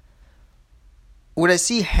what I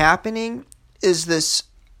see happening is this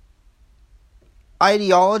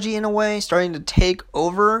ideology in a way starting to take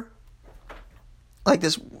over.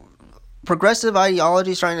 This progressive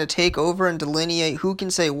ideology starting to take over and delineate who can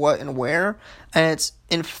say what and where, and it's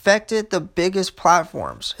infected the biggest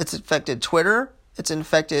platforms. It's infected Twitter, it's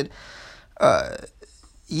infected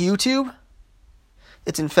YouTube,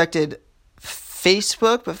 it's infected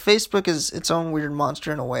Facebook, but Facebook is its own weird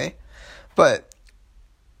monster in a way. But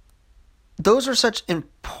those are such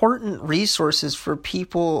important resources for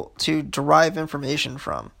people to derive information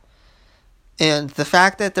from. And the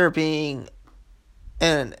fact that they're being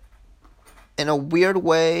in a weird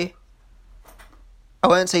way, I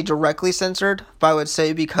wouldn't say directly censored, but I would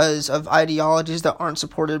say because of ideologies that aren't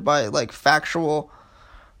supported by factual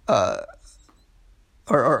or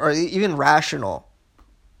even rational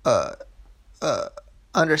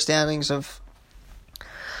understandings of,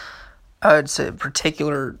 I would say,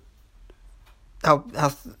 particular how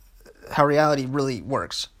reality really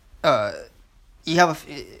works. You have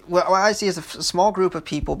what I see as a small group of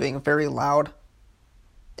people being very loud,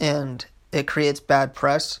 and it creates bad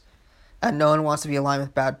press, and no one wants to be aligned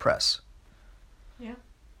with bad press. Yeah.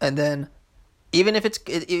 And then, even if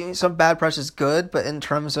even some bad press is good, but in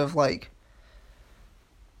terms of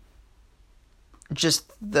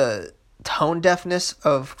just the tone deafness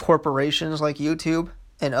of corporations like YouTube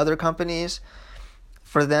and other companies,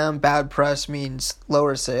 for them, bad press means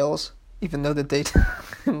lower sales. Even though that they,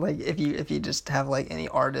 if you just have any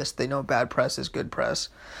artist, they know bad press is good press.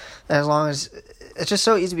 And as long as, it's just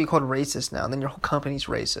so easy to be called racist now, and then your whole company's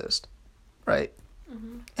racist, right?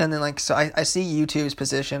 Mm-hmm. And then so I see YouTube's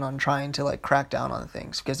position on trying to crack down on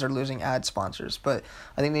things because they're losing ad sponsors, but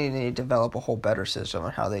I think they need to develop a whole better system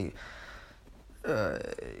on how they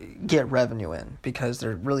get revenue in, because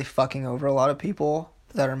they're really fucking over a lot of people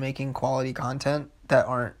that are making quality content that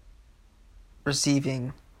aren't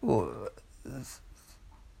receiving,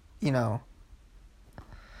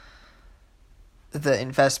 the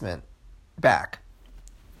investment back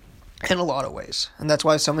in a lot of ways. And that's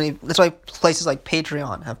why places like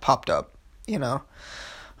Patreon have popped up,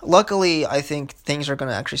 Luckily, I think things are going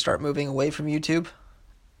to actually start moving away from YouTube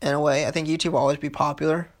in a way. I think YouTube will always be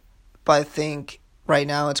popular, but I think right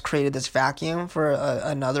now it's created this vacuum for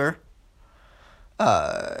another,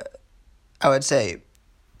 I would say,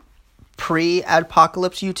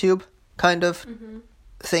 pre-adpocalypse YouTube kind of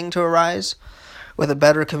thing to arise, with a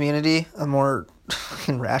better community, a more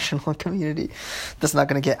rational community that's not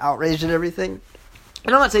going to get outraged at everything.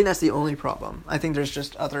 And I'm not saying that's the only problem. I think there's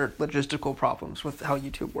just other logistical problems with how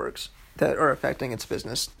YouTube works that are affecting its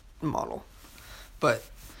business model. But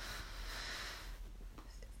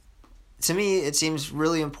to me, it seems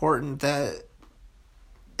really important that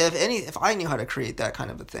if I knew how to create that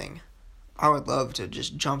kind of a thing, I would love to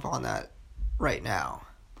just jump on that right now.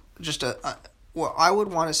 Just what I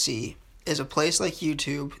would want to see is a place like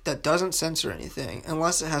YouTube that doesn't censor anything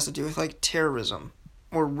unless it has to do with terrorism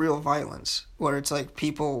or real violence, where it's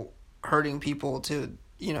people hurting people to,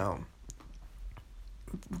 be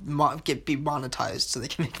monetized so they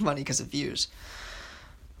can make money because of views.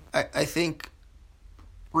 I think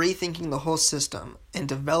rethinking the whole system and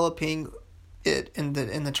developing it in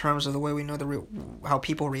the terms of the way we know how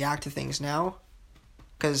people react to things now,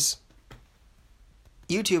 because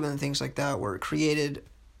YouTube and things like that were created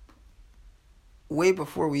way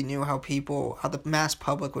before we knew how the mass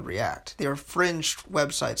public would react. They were fringe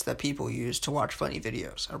websites that people used to watch funny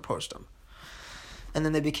videos or post them. And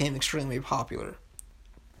then they became extremely popular.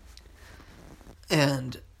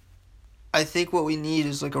 And I think what we need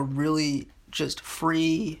is like a really just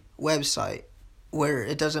free website where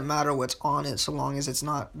it doesn't matter what's on it so long as it's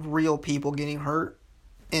not real people getting hurt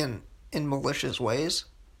in malicious ways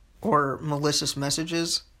or malicious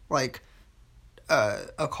messages like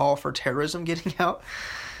a call for terrorism getting out.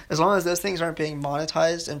 As long as those things aren't being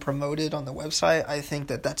monetized and promoted on the website, I think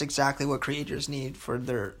that that's exactly what creators need for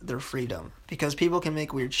their freedom. Because people can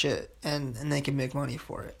make weird shit and they can make money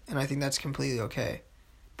for it. And I think that's completely okay.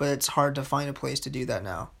 But it's hard to find a place to do that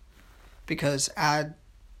now. Because you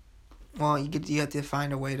have to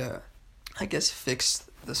find a way to, I guess, fix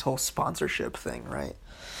this whole sponsorship thing, right?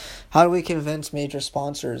 How do we convince major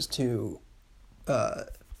sponsors to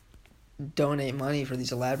donate money for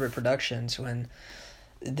these elaborate productions when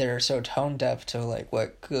they're so tone deaf to like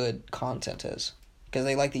what good content is? Because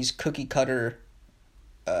they like these cookie cutter,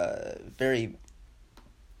 very,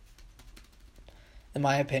 in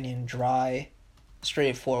my opinion, dry,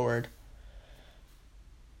 straightforward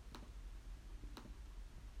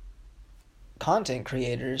content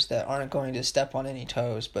creators that aren't going to step on any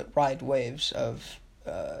toes but ride waves of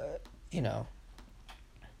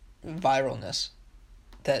viralness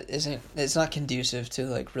that it's not conducive to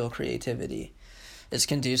like real creativity. It's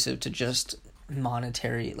conducive to just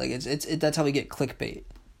monetary, like it's that's how we get clickbait.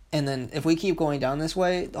 And then if we keep going down this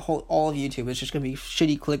way, all of YouTube is just gonna be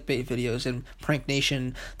shitty clickbait videos and Prank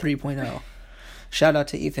Nation 3.0. Shout out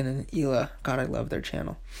to Ethan and Hila. God, I love their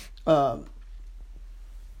channel. I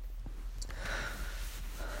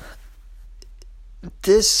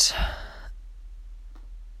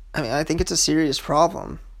think it's a serious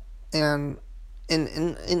problem. And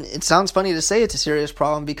it sounds funny to say it's a serious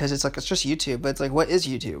problem because it's just YouTube, but it's like, what is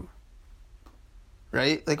YouTube?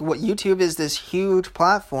 Right? Like, what YouTube is this huge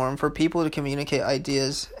platform for people to communicate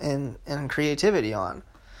ideas and creativity on.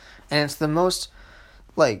 And it's the most,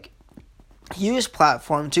 used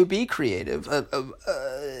platform to be creative.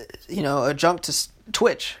 A jump to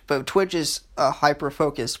Twitch, but Twitch is a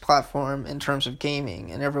hyper-focused platform in terms of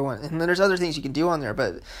gaming, and then there's other things you can do on there,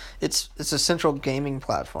 but it's a central gaming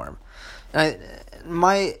platform. And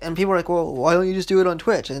people are like, well, why don't you just do it on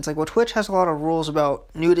Twitch? And it's like, well, Twitch has a lot of rules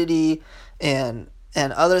about nudity and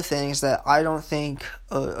other things that I don't think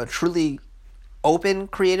a truly open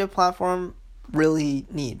creative platform really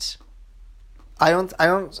needs. I don't,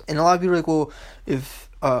 and a lot of people are like, well, if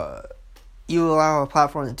you allow a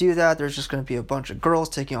platform to do that, there's just going to be a bunch of girls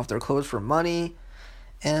taking off their clothes for money,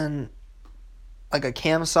 and like a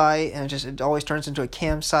cam site, and it always turns into a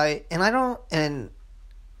cam site. And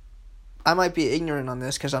I might be ignorant on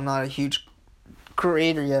this because I'm not a huge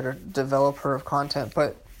creator yet or developer of content,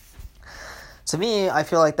 but to me, I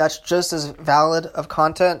feel like that's just as valid of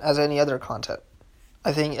content as any other content.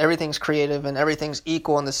 I think everything's creative and everything's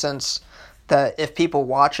equal in the sense that if people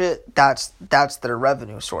watch it, that's their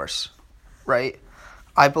revenue source, right?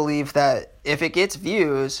 I believe that if it gets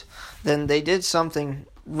views, then they did something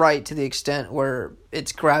right to the extent where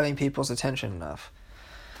it's grabbing people's attention enough.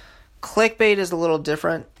 Clickbait is a little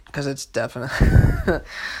different because it's definitely...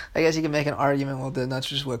 I guess you can make an argument, well, then that's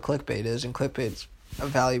just what clickbait is, and clickbait's a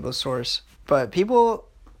valuable source. But you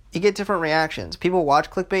get different reactions. People watch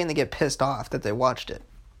clickbait and they get pissed off that they watched it,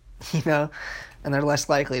 and they're less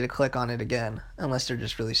likely to click on it again unless they're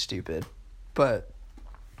just really stupid. But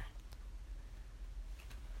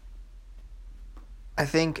I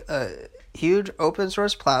think a huge open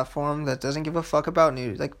source platform that doesn't give a fuck about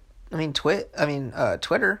nudity,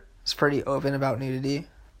 Twitter is pretty open about nudity.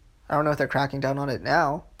 I don't know if they're cracking down on it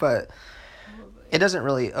now, but it doesn't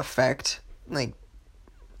really affect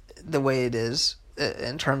the way it is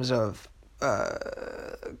in terms of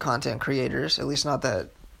content creators, at least not that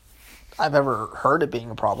I've ever heard it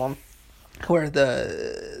being a problem, where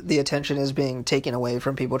the attention is being taken away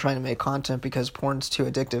from people trying to make content because porn's too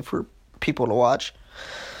addictive for people to watch.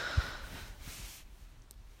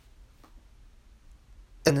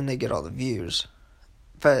 And then they get all the views.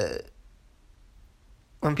 But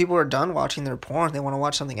when people are done watching their porn, they want to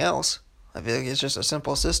watch something else. I feel like it's just a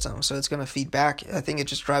simple system, so it's going to feed back. I think it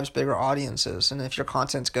just drives bigger audiences, and if your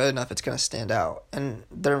content's good enough, it's going to stand out. And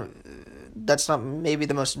that's not maybe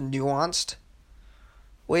the most nuanced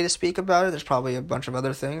way to speak about it. There's probably a bunch of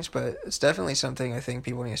other things, but it's definitely something I think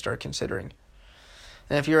people need to start considering.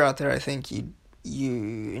 And if you're out there, I think you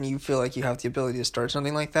feel like you have the ability to start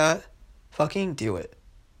something like that, fucking do it.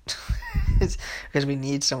 Because we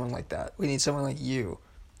need someone like that. We need someone like you.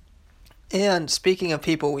 And speaking of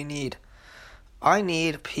people we need, I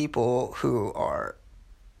need people who are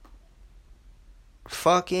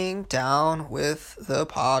fucking down with the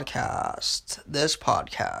podcast. This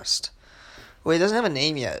podcast. Wait, it doesn't have a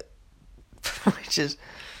name yet. Which is,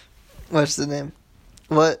 what's the name?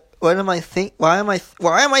 Why am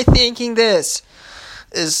I thinking this?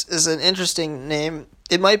 Is an interesting name.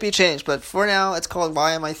 It might be changed, but for now, it's called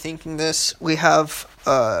Why Am I Thinking This? We have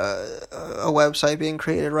a website being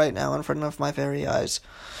created right now in front of my very eyes.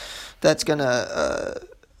 That's gonna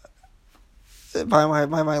by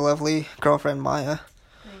my lovely girlfriend Maya.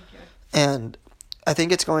 Thank you. And I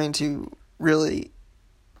think it's going to really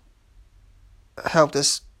help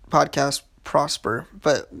this podcast prosper.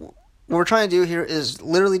 But what we're trying to do here is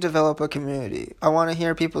literally develop a community. I want to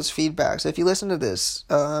hear people's feedback. So if you listen to this,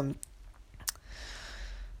 we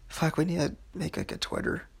need to make like a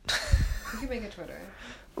Twitter. We can make a Twitter.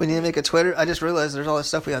 We need to make a Twitter. I just realized there's all this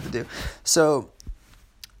stuff we have to do. So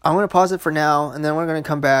I'm going to pause it for now, and then we're going to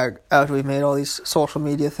come back after we've made all these social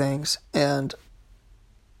media things. And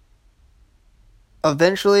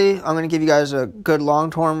eventually, I'm going to give you guys a good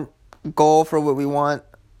long-term goal for what we want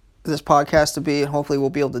this podcast to be, and hopefully we'll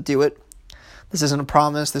be able to do it. This isn't a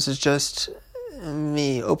promise. This is just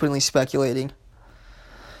me openly speculating.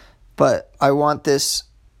 But I want this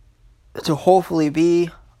to hopefully be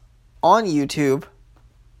on YouTube,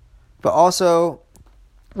 but also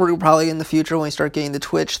we're probably in the future when we start getting the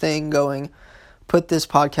Twitch thing going, put this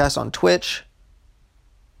podcast on Twitch.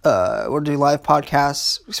 We'll do live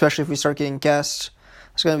podcasts, especially if we start getting guests.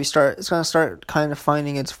 It's going to start kind of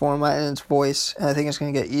finding its format and its voice, and I think it's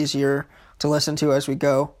going to get easier to listen to as we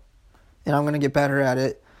go, and I'm going to get better at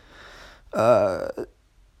it. And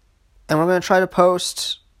we're going to try to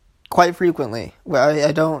post quite frequently.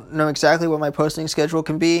 I don't know exactly what my posting schedule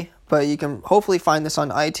can be, but you can hopefully find this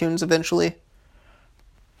on iTunes eventually.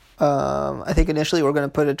 I think initially we're going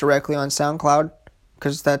to put it directly on SoundCloud,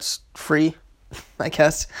 because that's free, I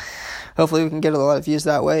guess. Hopefully we can get a lot of views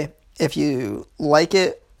that way. If you like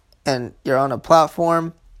it and you're on a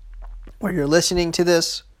platform where you're listening to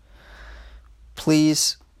this,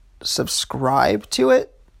 please subscribe to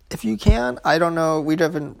it if you can. I don't know. We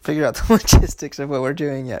haven't figured out the logistics of what we're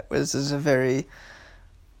doing yet. This is a very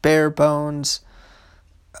bare bones,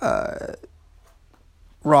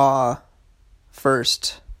 raw,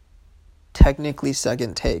 first, technically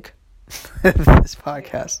second take of this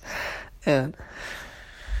podcast. And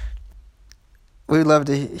we'd love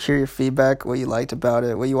to hear your feedback, what you liked about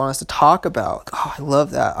it, what you want us to talk about. Oh, I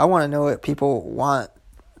love that. I want to know what people want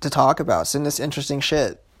to talk about. Send us interesting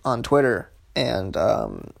shit on Twitter. And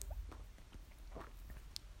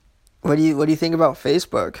what do you think about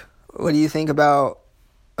Facebook? What do you think about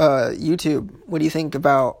YouTube? What do you think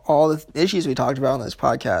about all the issues we talked about on this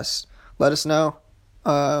podcast? Let us know.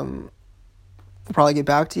 We'll probably get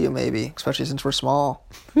back to you, maybe, especially since we're small.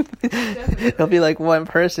 There'll be like one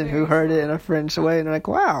person who heard it in a French way, and they're like,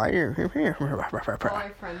 "Wow, you're here." All my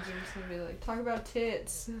friends are just gonna be like, "Talk about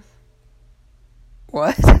tits."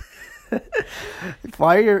 What?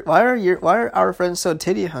 Why are our friends so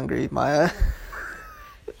titty hungry, Maya?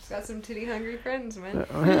 Just got some titty hungry friends,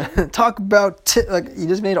 man. Talk about like you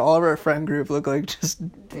just made all of our friend group look like just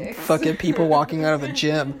Dicks. fucking people walking out of a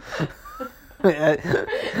gym.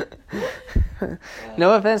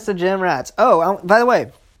 No offense to gym rats. Oh, by the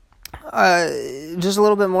way, just a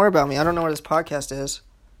little bit more about me. I don't know where this podcast is.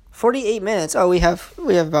 48 minutes. Oh, we have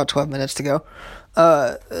about 12 minutes to go.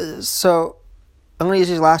 So I'm going to use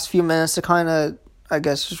these last few minutes to kind of, I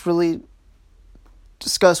guess, just really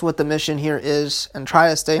discuss what the mission here is and try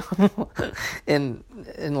to stay in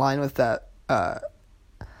line with that. I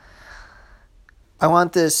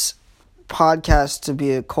want this podcast to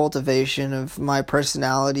be a cultivation of my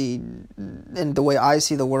personality and the way I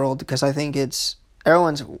see the world, because I think it's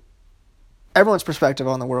everyone's perspective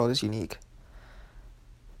on the world is unique,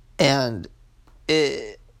 and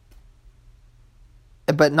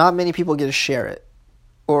but not many people get to share it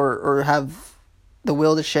or have the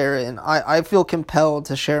will to share it, and I feel compelled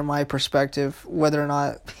to share my perspective whether or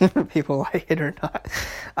not people like it or not.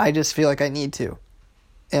 I just feel like I need to,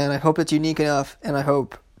 and I hope it's unique enough, and I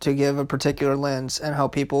hope to give a particular lens and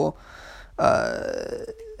help people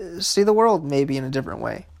see the world maybe in a different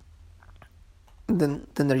way than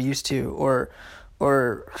they're used to,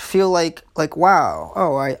 or feel like wow,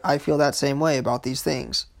 oh, I feel that same way about these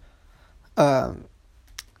things.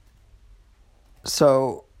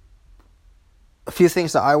 So a few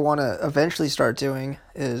things that I want to eventually start doing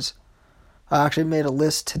is I actually made a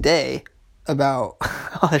list today about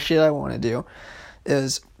all the shit I want to do.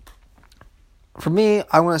 Is for me,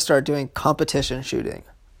 I want to start doing competition shooting.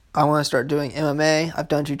 I want to start doing MMA. I've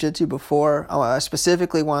done jiu-jitsu before. I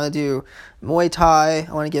specifically want to do Muay Thai.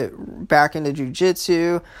 I want to get back into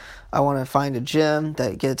jiu-jitsu. I want to find a gym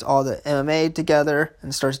that gets all the MMA together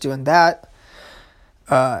and starts doing that.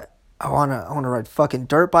 I want to ride fucking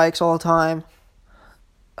dirt bikes all the time.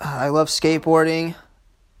 I love skateboarding.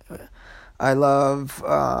 I love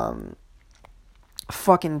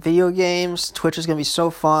fucking video games. Twitch is going to be so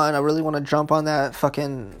fun. I really want to jump on that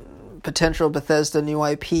fucking potential Bethesda new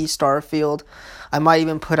IP, Starfield. I might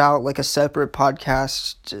even put out like a separate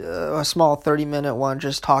podcast, a small 30-minute one,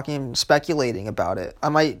 just talking, speculating about it. I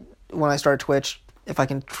might, when I start Twitch, if I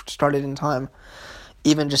can start it in time,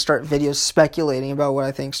 even just start videos speculating about what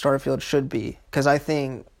I think Starfield should be. Because I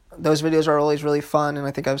think those videos are always really fun, and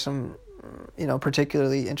I think I have some,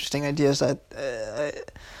 particularly interesting ideas that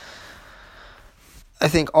I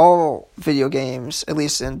think all video games, at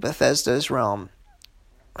least in Bethesda's realm,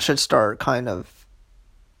 should start kind of,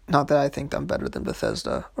 not that I think I'm better than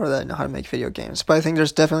Bethesda or that I know how to make video games, but I think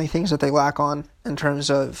there's definitely things that they lack on in terms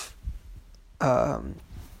of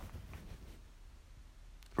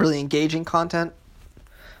really engaging content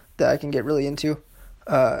that I can get really into.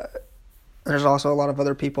 There's also a lot of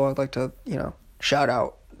other people I'd like to, shout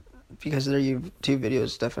out because their YouTube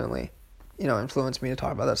videos definitely, influenced me to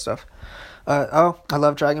talk about that stuff. I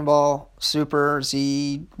love Dragon Ball, Super,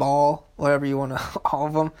 Z, Ball, whatever you want to, all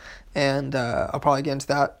of them. And I'll probably get into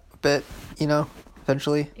that a bit,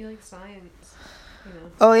 eventually. You like science,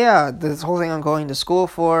 Oh, yeah, this whole thing I'm going to school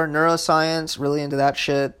for, neuroscience, really into that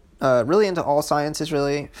shit. Really into all sciences,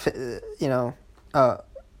 really. I'll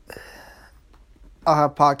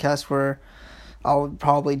have podcasts where I'll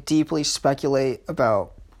probably deeply speculate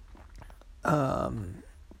about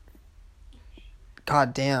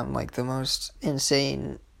goddamn, like the most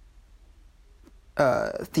insane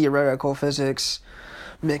theoretical physics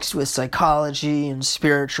mixed with psychology and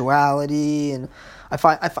spirituality, and I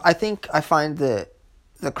think I find the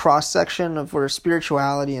cross section of where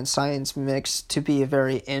spirituality and science mix to be a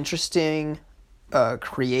very interesting,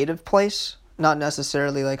 creative place. Not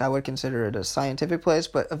necessarily like I would consider it a scientific place,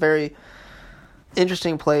 but a very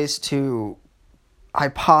interesting place to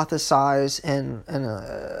hypothesize and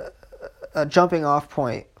a jumping off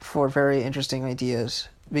point for very interesting ideas,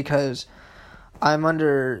 because I'm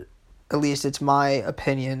under, at least it's my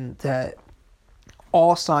opinion, that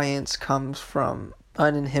all science comes from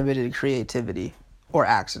uninhibited creativity or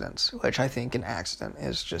accidents, which I think an accident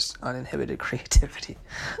is just uninhibited creativity.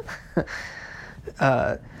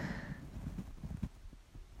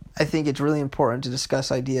 I think it's really important to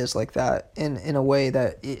discuss ideas like that in a way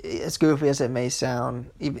that, as goofy as it may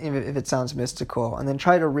sound, even if it sounds mystical, and then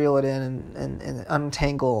try to reel it in and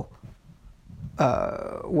untangle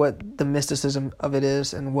what the mysticism of it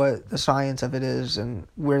is and what the science of it is and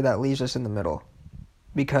where that leaves us in the middle.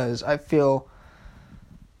 Because I feel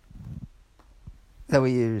that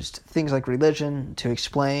we used things like religion to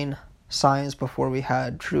explain science before we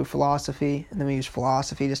had true philosophy, and then we used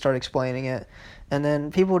philosophy to start explaining it, and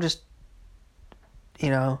then people just,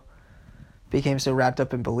 became so wrapped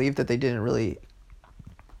up in belief that they didn't really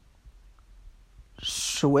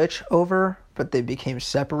switch over, but they became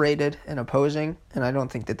separated and opposing, and I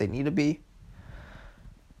don't think that they need to be.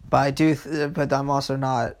 But but I'm also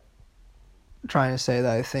not trying to say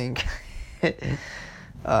that I think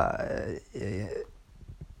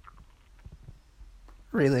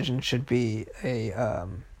religion should be a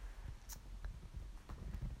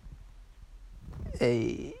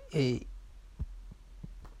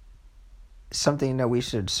something that we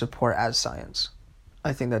should support as science.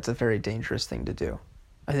 I think that's a very dangerous thing to do.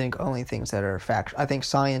 I think only things that are I think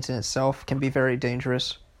science in itself can be very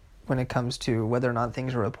dangerous when it comes to whether or not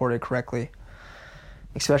things are reported correctly,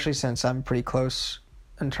 especially since I'm pretty close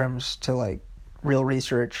in terms to like real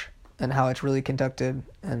research and how it's really conducted,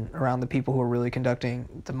 and around the people who are really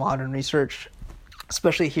conducting the modern research,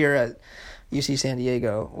 especially here at UC San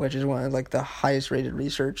Diego, which is one of like the highest rated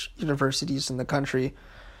research universities in the country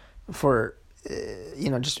for,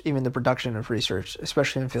 just even the production of research,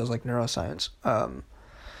 especially in fields like neuroscience. I'm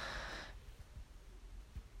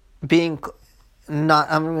going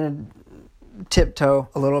to tiptoe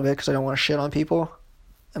a little bit because I don't want to shit on people,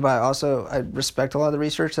 but I respect a lot of the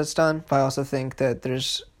research that's done, but I also think that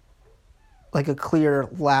there's like a clear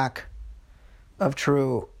lack of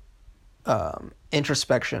true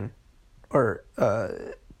introspection or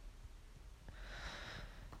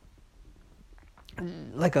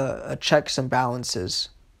like a checks and balances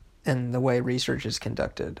in the way research is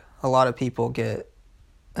conducted. A lot of people get,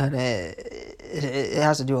 and it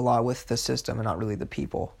has to do a lot with the system and not really the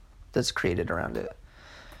people that's created around it.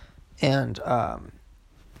 And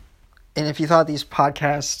And if you thought these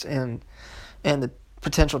podcasts and the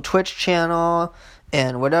potential Twitch channel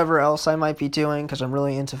and whatever else I might be doing, because I'm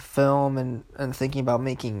really into film and thinking about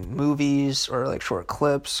making movies or like short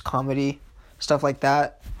clips, comedy, stuff like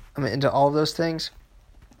that. I'm into all of those things.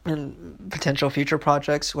 And potential future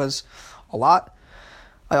projects was a lot.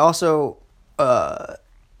 I also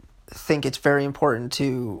think it's very important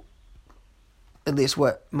to, at least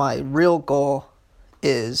what my real goal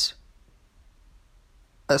is,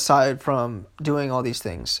 aside from doing all these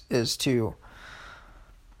things, is to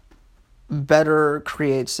better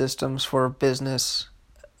create systems for business,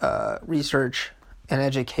 research, and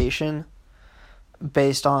education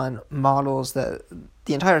based on models that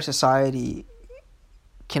the entire society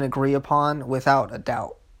can agree upon without a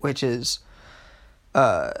doubt, which is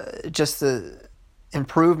just the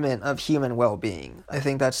improvement of human well-being. I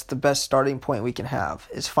think that's the best starting point we can have,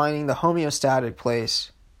 is finding the homeostatic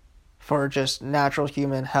place for just natural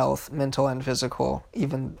human health, mental and physical,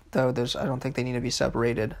 even though I don't think they need to be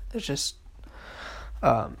separated. It's just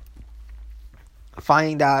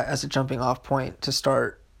finding that as a jumping off point to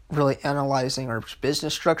start really analyzing our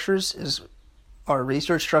business structures, our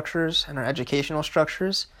research structures, and our educational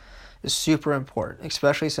structures is super important,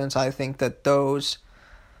 especially since I think that those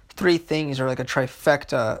three things are like a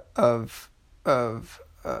trifecta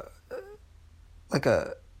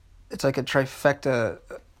it's like a trifecta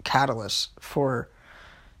catalyst for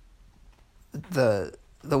the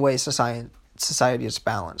way society is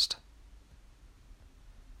balanced.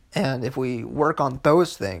 And if we work on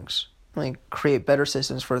those things, like create better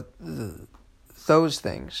systems for those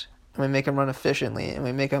things, and we make them run efficiently, and we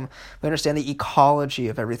understand the ecology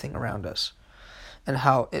of everything around us and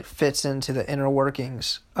how it fits into the inner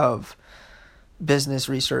workings of business,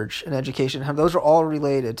 research, and education, how those are all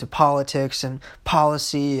related to politics and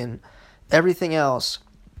policy and everything else.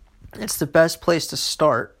 It's the best place to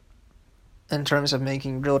start in terms of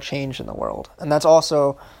making real change in the world. And that's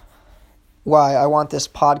also why I want this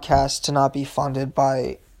podcast to not be funded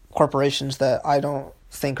by corporations that I don't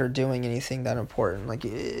think are doing anything that important. Like,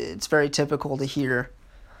 it's very typical to hear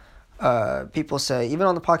people say, even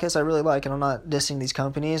on the podcast I really like, and I'm not dissing these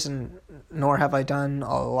companies, and nor have I done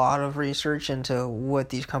a lot of research into what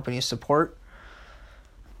these companies support,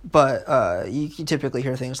 but you typically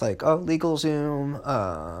hear things like,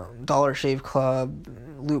 LegalZoom, Dollar Shave Club,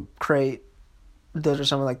 Loot Crate. Those are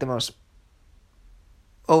some of like the most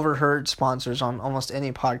overheard sponsors on almost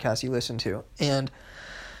any podcast you listen to. And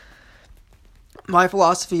my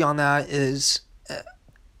philosophy on that is,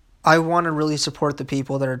 I want to really support the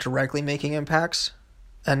people that are directly making impacts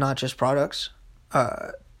and not just products.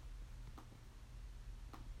 And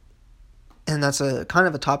that's a kind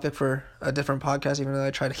of a topic for a different podcast, even though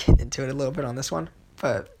I try to get into it a little bit on this one,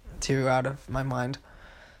 but too out of my mind.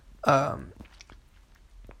 I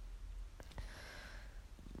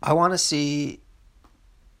want to see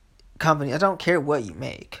company. I don't care what you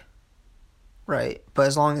make, right? But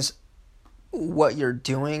as long as what you're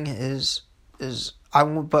doing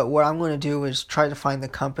but what I'm going to do is try to find the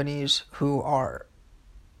companies who are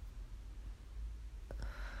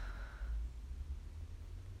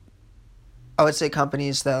I would say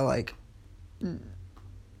companies that like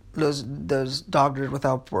those Doctors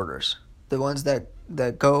Without Borders, the ones that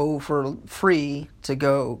go for free to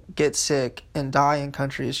go get sick and die in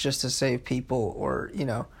countries just to save people, or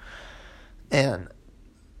and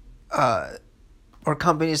or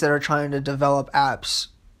companies that are trying to develop apps,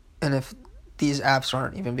 and if these apps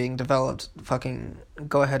aren't even being developed, fucking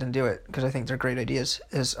go ahead and do it, because I think they're great ideas.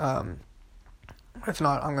 If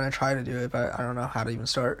not, I'm gonna try to do it, but I don't know how to even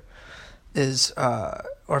start.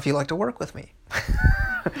 Or if you'd like to work with me,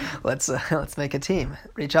 let's make a team.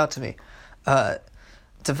 Reach out to me.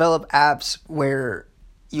 Develop apps where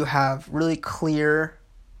you have really clear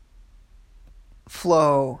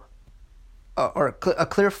flow, or a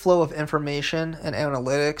clear flow of information and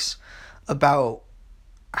analytics about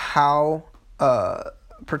how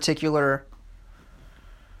particular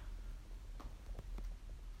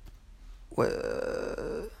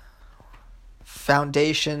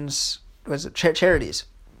foundations,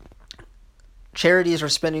 charities are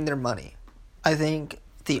spending their money. I think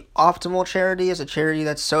the optimal charity is a charity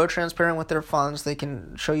that's so transparent with their funds they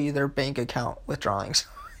can show you their bank account withdrawings,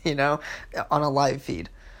 on a live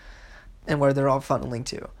feed, and where they're all funneling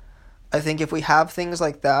to. I think if we have things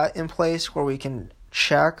like that in place where we can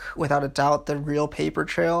check without a doubt the real paper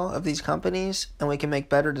trail of these companies, and we can make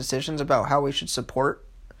better decisions about how we should support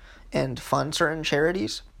and fund certain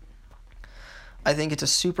charities, I think it's a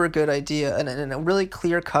super good idea, and in a really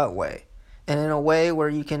clear-cut way, and in a way where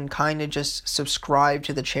you can kind of just subscribe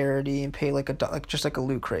to the charity and pay just like a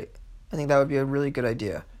Loot Crate. I think that would be a really good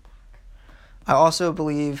idea. I also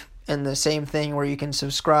believe in the same thing where you can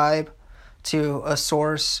subscribe to a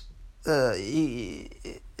source.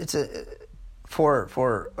 It's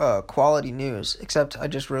for quality news. Except I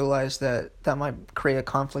just realized that might create a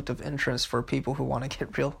conflict of interest for people who want to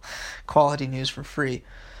get real quality news for free.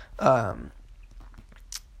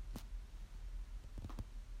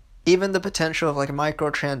 Even the potential of like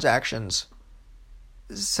microtransactions,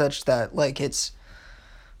 such that like it's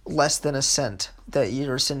less than a cent that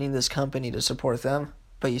you're sending this company to support them,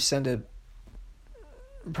 but you send it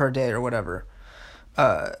per day or whatever,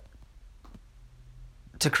 to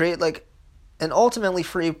create like an ultimately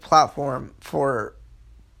free platform for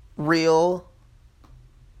real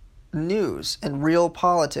news and real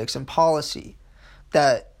politics and policy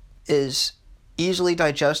that is easily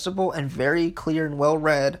digestible and very clear and well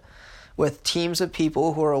read, with teams of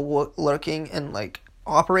people who are looking and like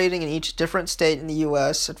operating in each different state in the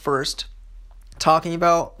U.S. at first, talking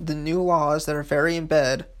about the new laws that are very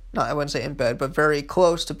I wouldn't say embed, but very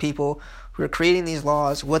close to people who are creating these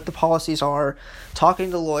laws, what the policies are, talking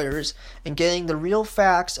to lawyers, and getting the real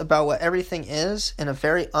facts about what everything is in a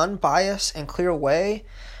very unbiased and clear way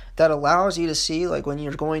that allows you to see, like, when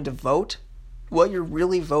you're going to vote, what you're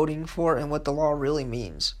really voting for and what the law really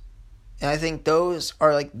means. And I think those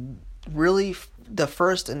are, like, really the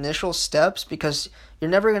first initial steps, because you're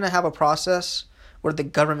never going to have a process where the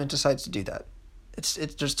government decides to do that. It's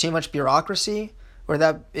there's too much bureaucracy where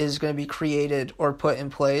that is going to be created or put in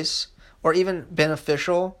place or even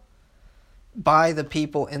beneficial by the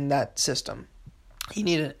people in that system. You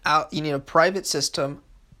need a private system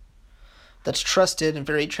that's trusted and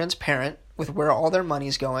very transparent with where all their money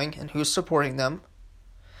is going and who's supporting them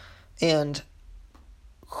and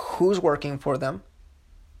who's working for them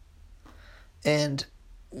and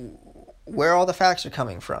where all the facts are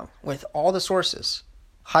coming from, with all the sources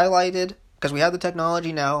highlighted, because we have the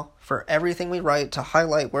technology now for everything we write to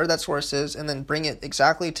highlight where that source is and then bring it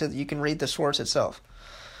exactly to, you can read the source itself.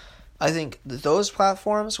 I think those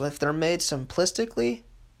platforms, if they're made simplistically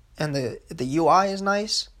and the UI is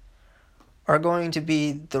nice, are going to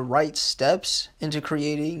be the right steps into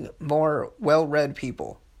creating more well-read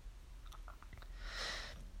people.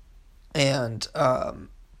 And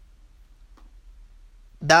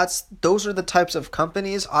those are the types of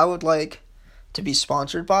companies I would like to be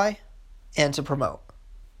sponsored by and to promote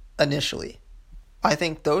initially. I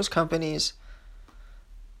think those companies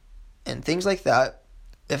and things like that,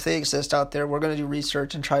 if they exist out there, we're going to do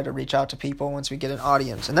research and try to reach out to people once we get an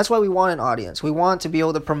audience. And that's why we want an audience. We want to be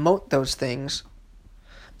able to promote those things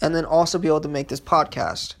and then also be able to make this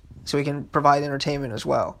podcast so we can provide entertainment as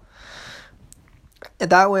well. And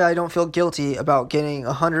that way I don't feel guilty about getting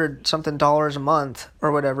 $100-something a month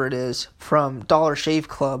or whatever it is from Dollar Shave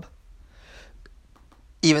Club,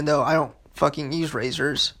 even though I don't fucking use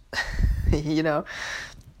razors, you know?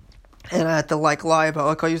 And I had to lie about,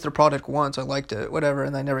 like, I used their product once, I liked it, whatever,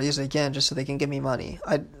 and I never use it again just so they can give me money.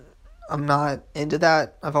 I'm not into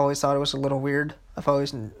that. I've always thought it was a little weird. I've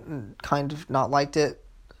always kind of not liked it.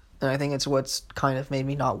 And I think it's what's kind of made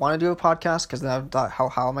me not want to do a podcast, because then I thought,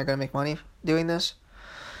 how am I going to make money doing this?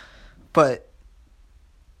 But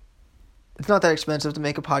it's not that expensive to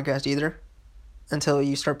make a podcast either, until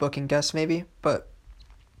you start booking guests maybe. But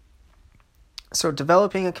so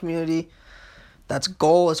developing a community that's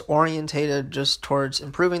goal is orientated just towards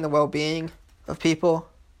improving the well-being of people,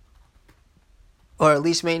 or at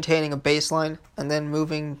least maintaining a baseline and then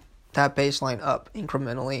moving that baseline up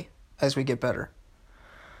incrementally as we get better.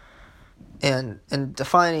 And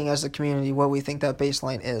defining as a community what we think that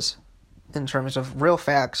baseline is in terms of real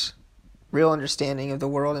facts, real understanding of the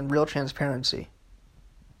world, and real transparency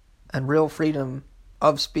and real freedom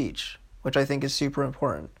of speech, which I think is super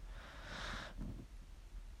important.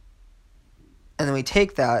 And then we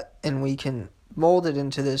take that and we can mold it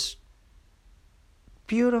into this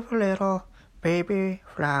beautiful little baby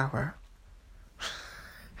flower.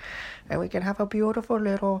 And we can have a beautiful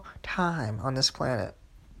little time on this planet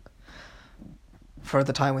for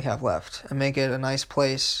the time we have left, and make it a nice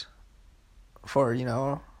place for,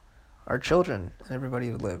 our children and everybody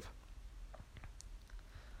to live.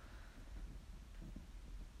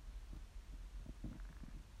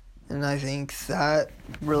 And I think that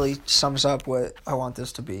really sums up what I want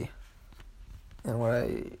this to be and what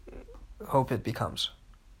I hope it becomes.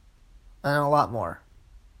 And a lot more.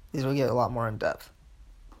 These will get a lot more in depth.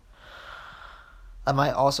 I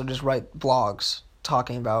might also just write blogs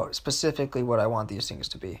talking about specifically what I want these things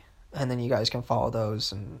to be. And then you guys can follow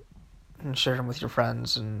those and share them with your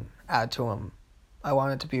friends and add to them. I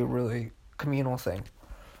want it to be a really communal thing.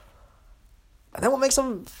 And then we'll make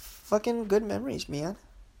some fucking good memories, man.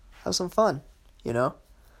 Have some fun,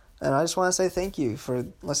 And I just want to say thank you for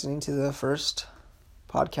listening to the first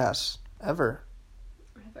podcast ever.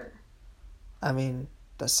 I mean,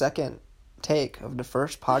 the second take of the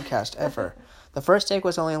first podcast ever. The first take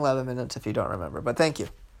was only 11 minutes, if you don't remember. But thank you.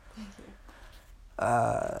 Thank you.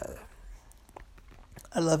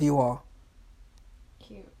 I love you all.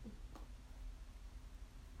 Cute.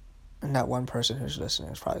 And that one person who's listening,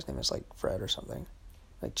 his name is like Fred or something.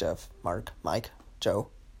 Like Jeff, Mark, Mike,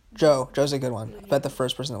 Joe. Joe's a good one. I bet the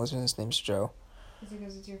first person that listens to his name's Joe. Is it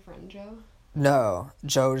because it's your friend Joe? No,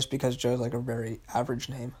 Joe, just because Joe's like a very average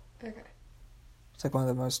name. Okay. It's like one of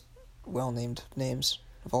the most well-named names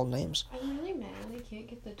of all names. I'm really mad I can't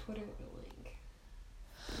get the Twitter link.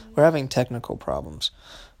 We're having technical problems.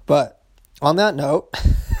 But on that note,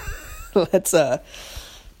 let's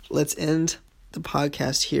end the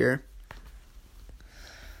podcast here.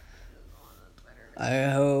 I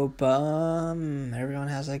hope everyone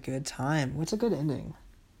has a good time. What's a good ending?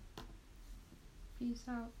 Peace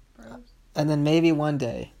out, bros. And then maybe one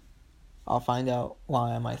day I'll find out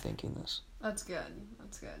why am I thinking this. That's good.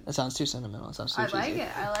 That's good. That sounds too sentimental. It sounds too cheesy.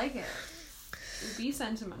 I like it. Be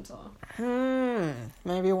sentimental.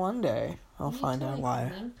 Maybe one day I'll find out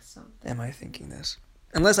why am I thinking this.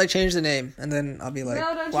 Unless I change the name, and then I'll be like,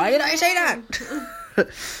 no, why did I say that?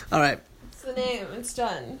 All right. It's the name. It's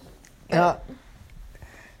done. Yeah.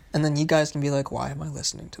 And then you guys can be like, why am I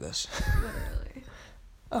listening to this? Literally.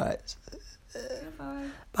 All right. Goodbye.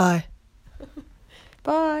 Bye.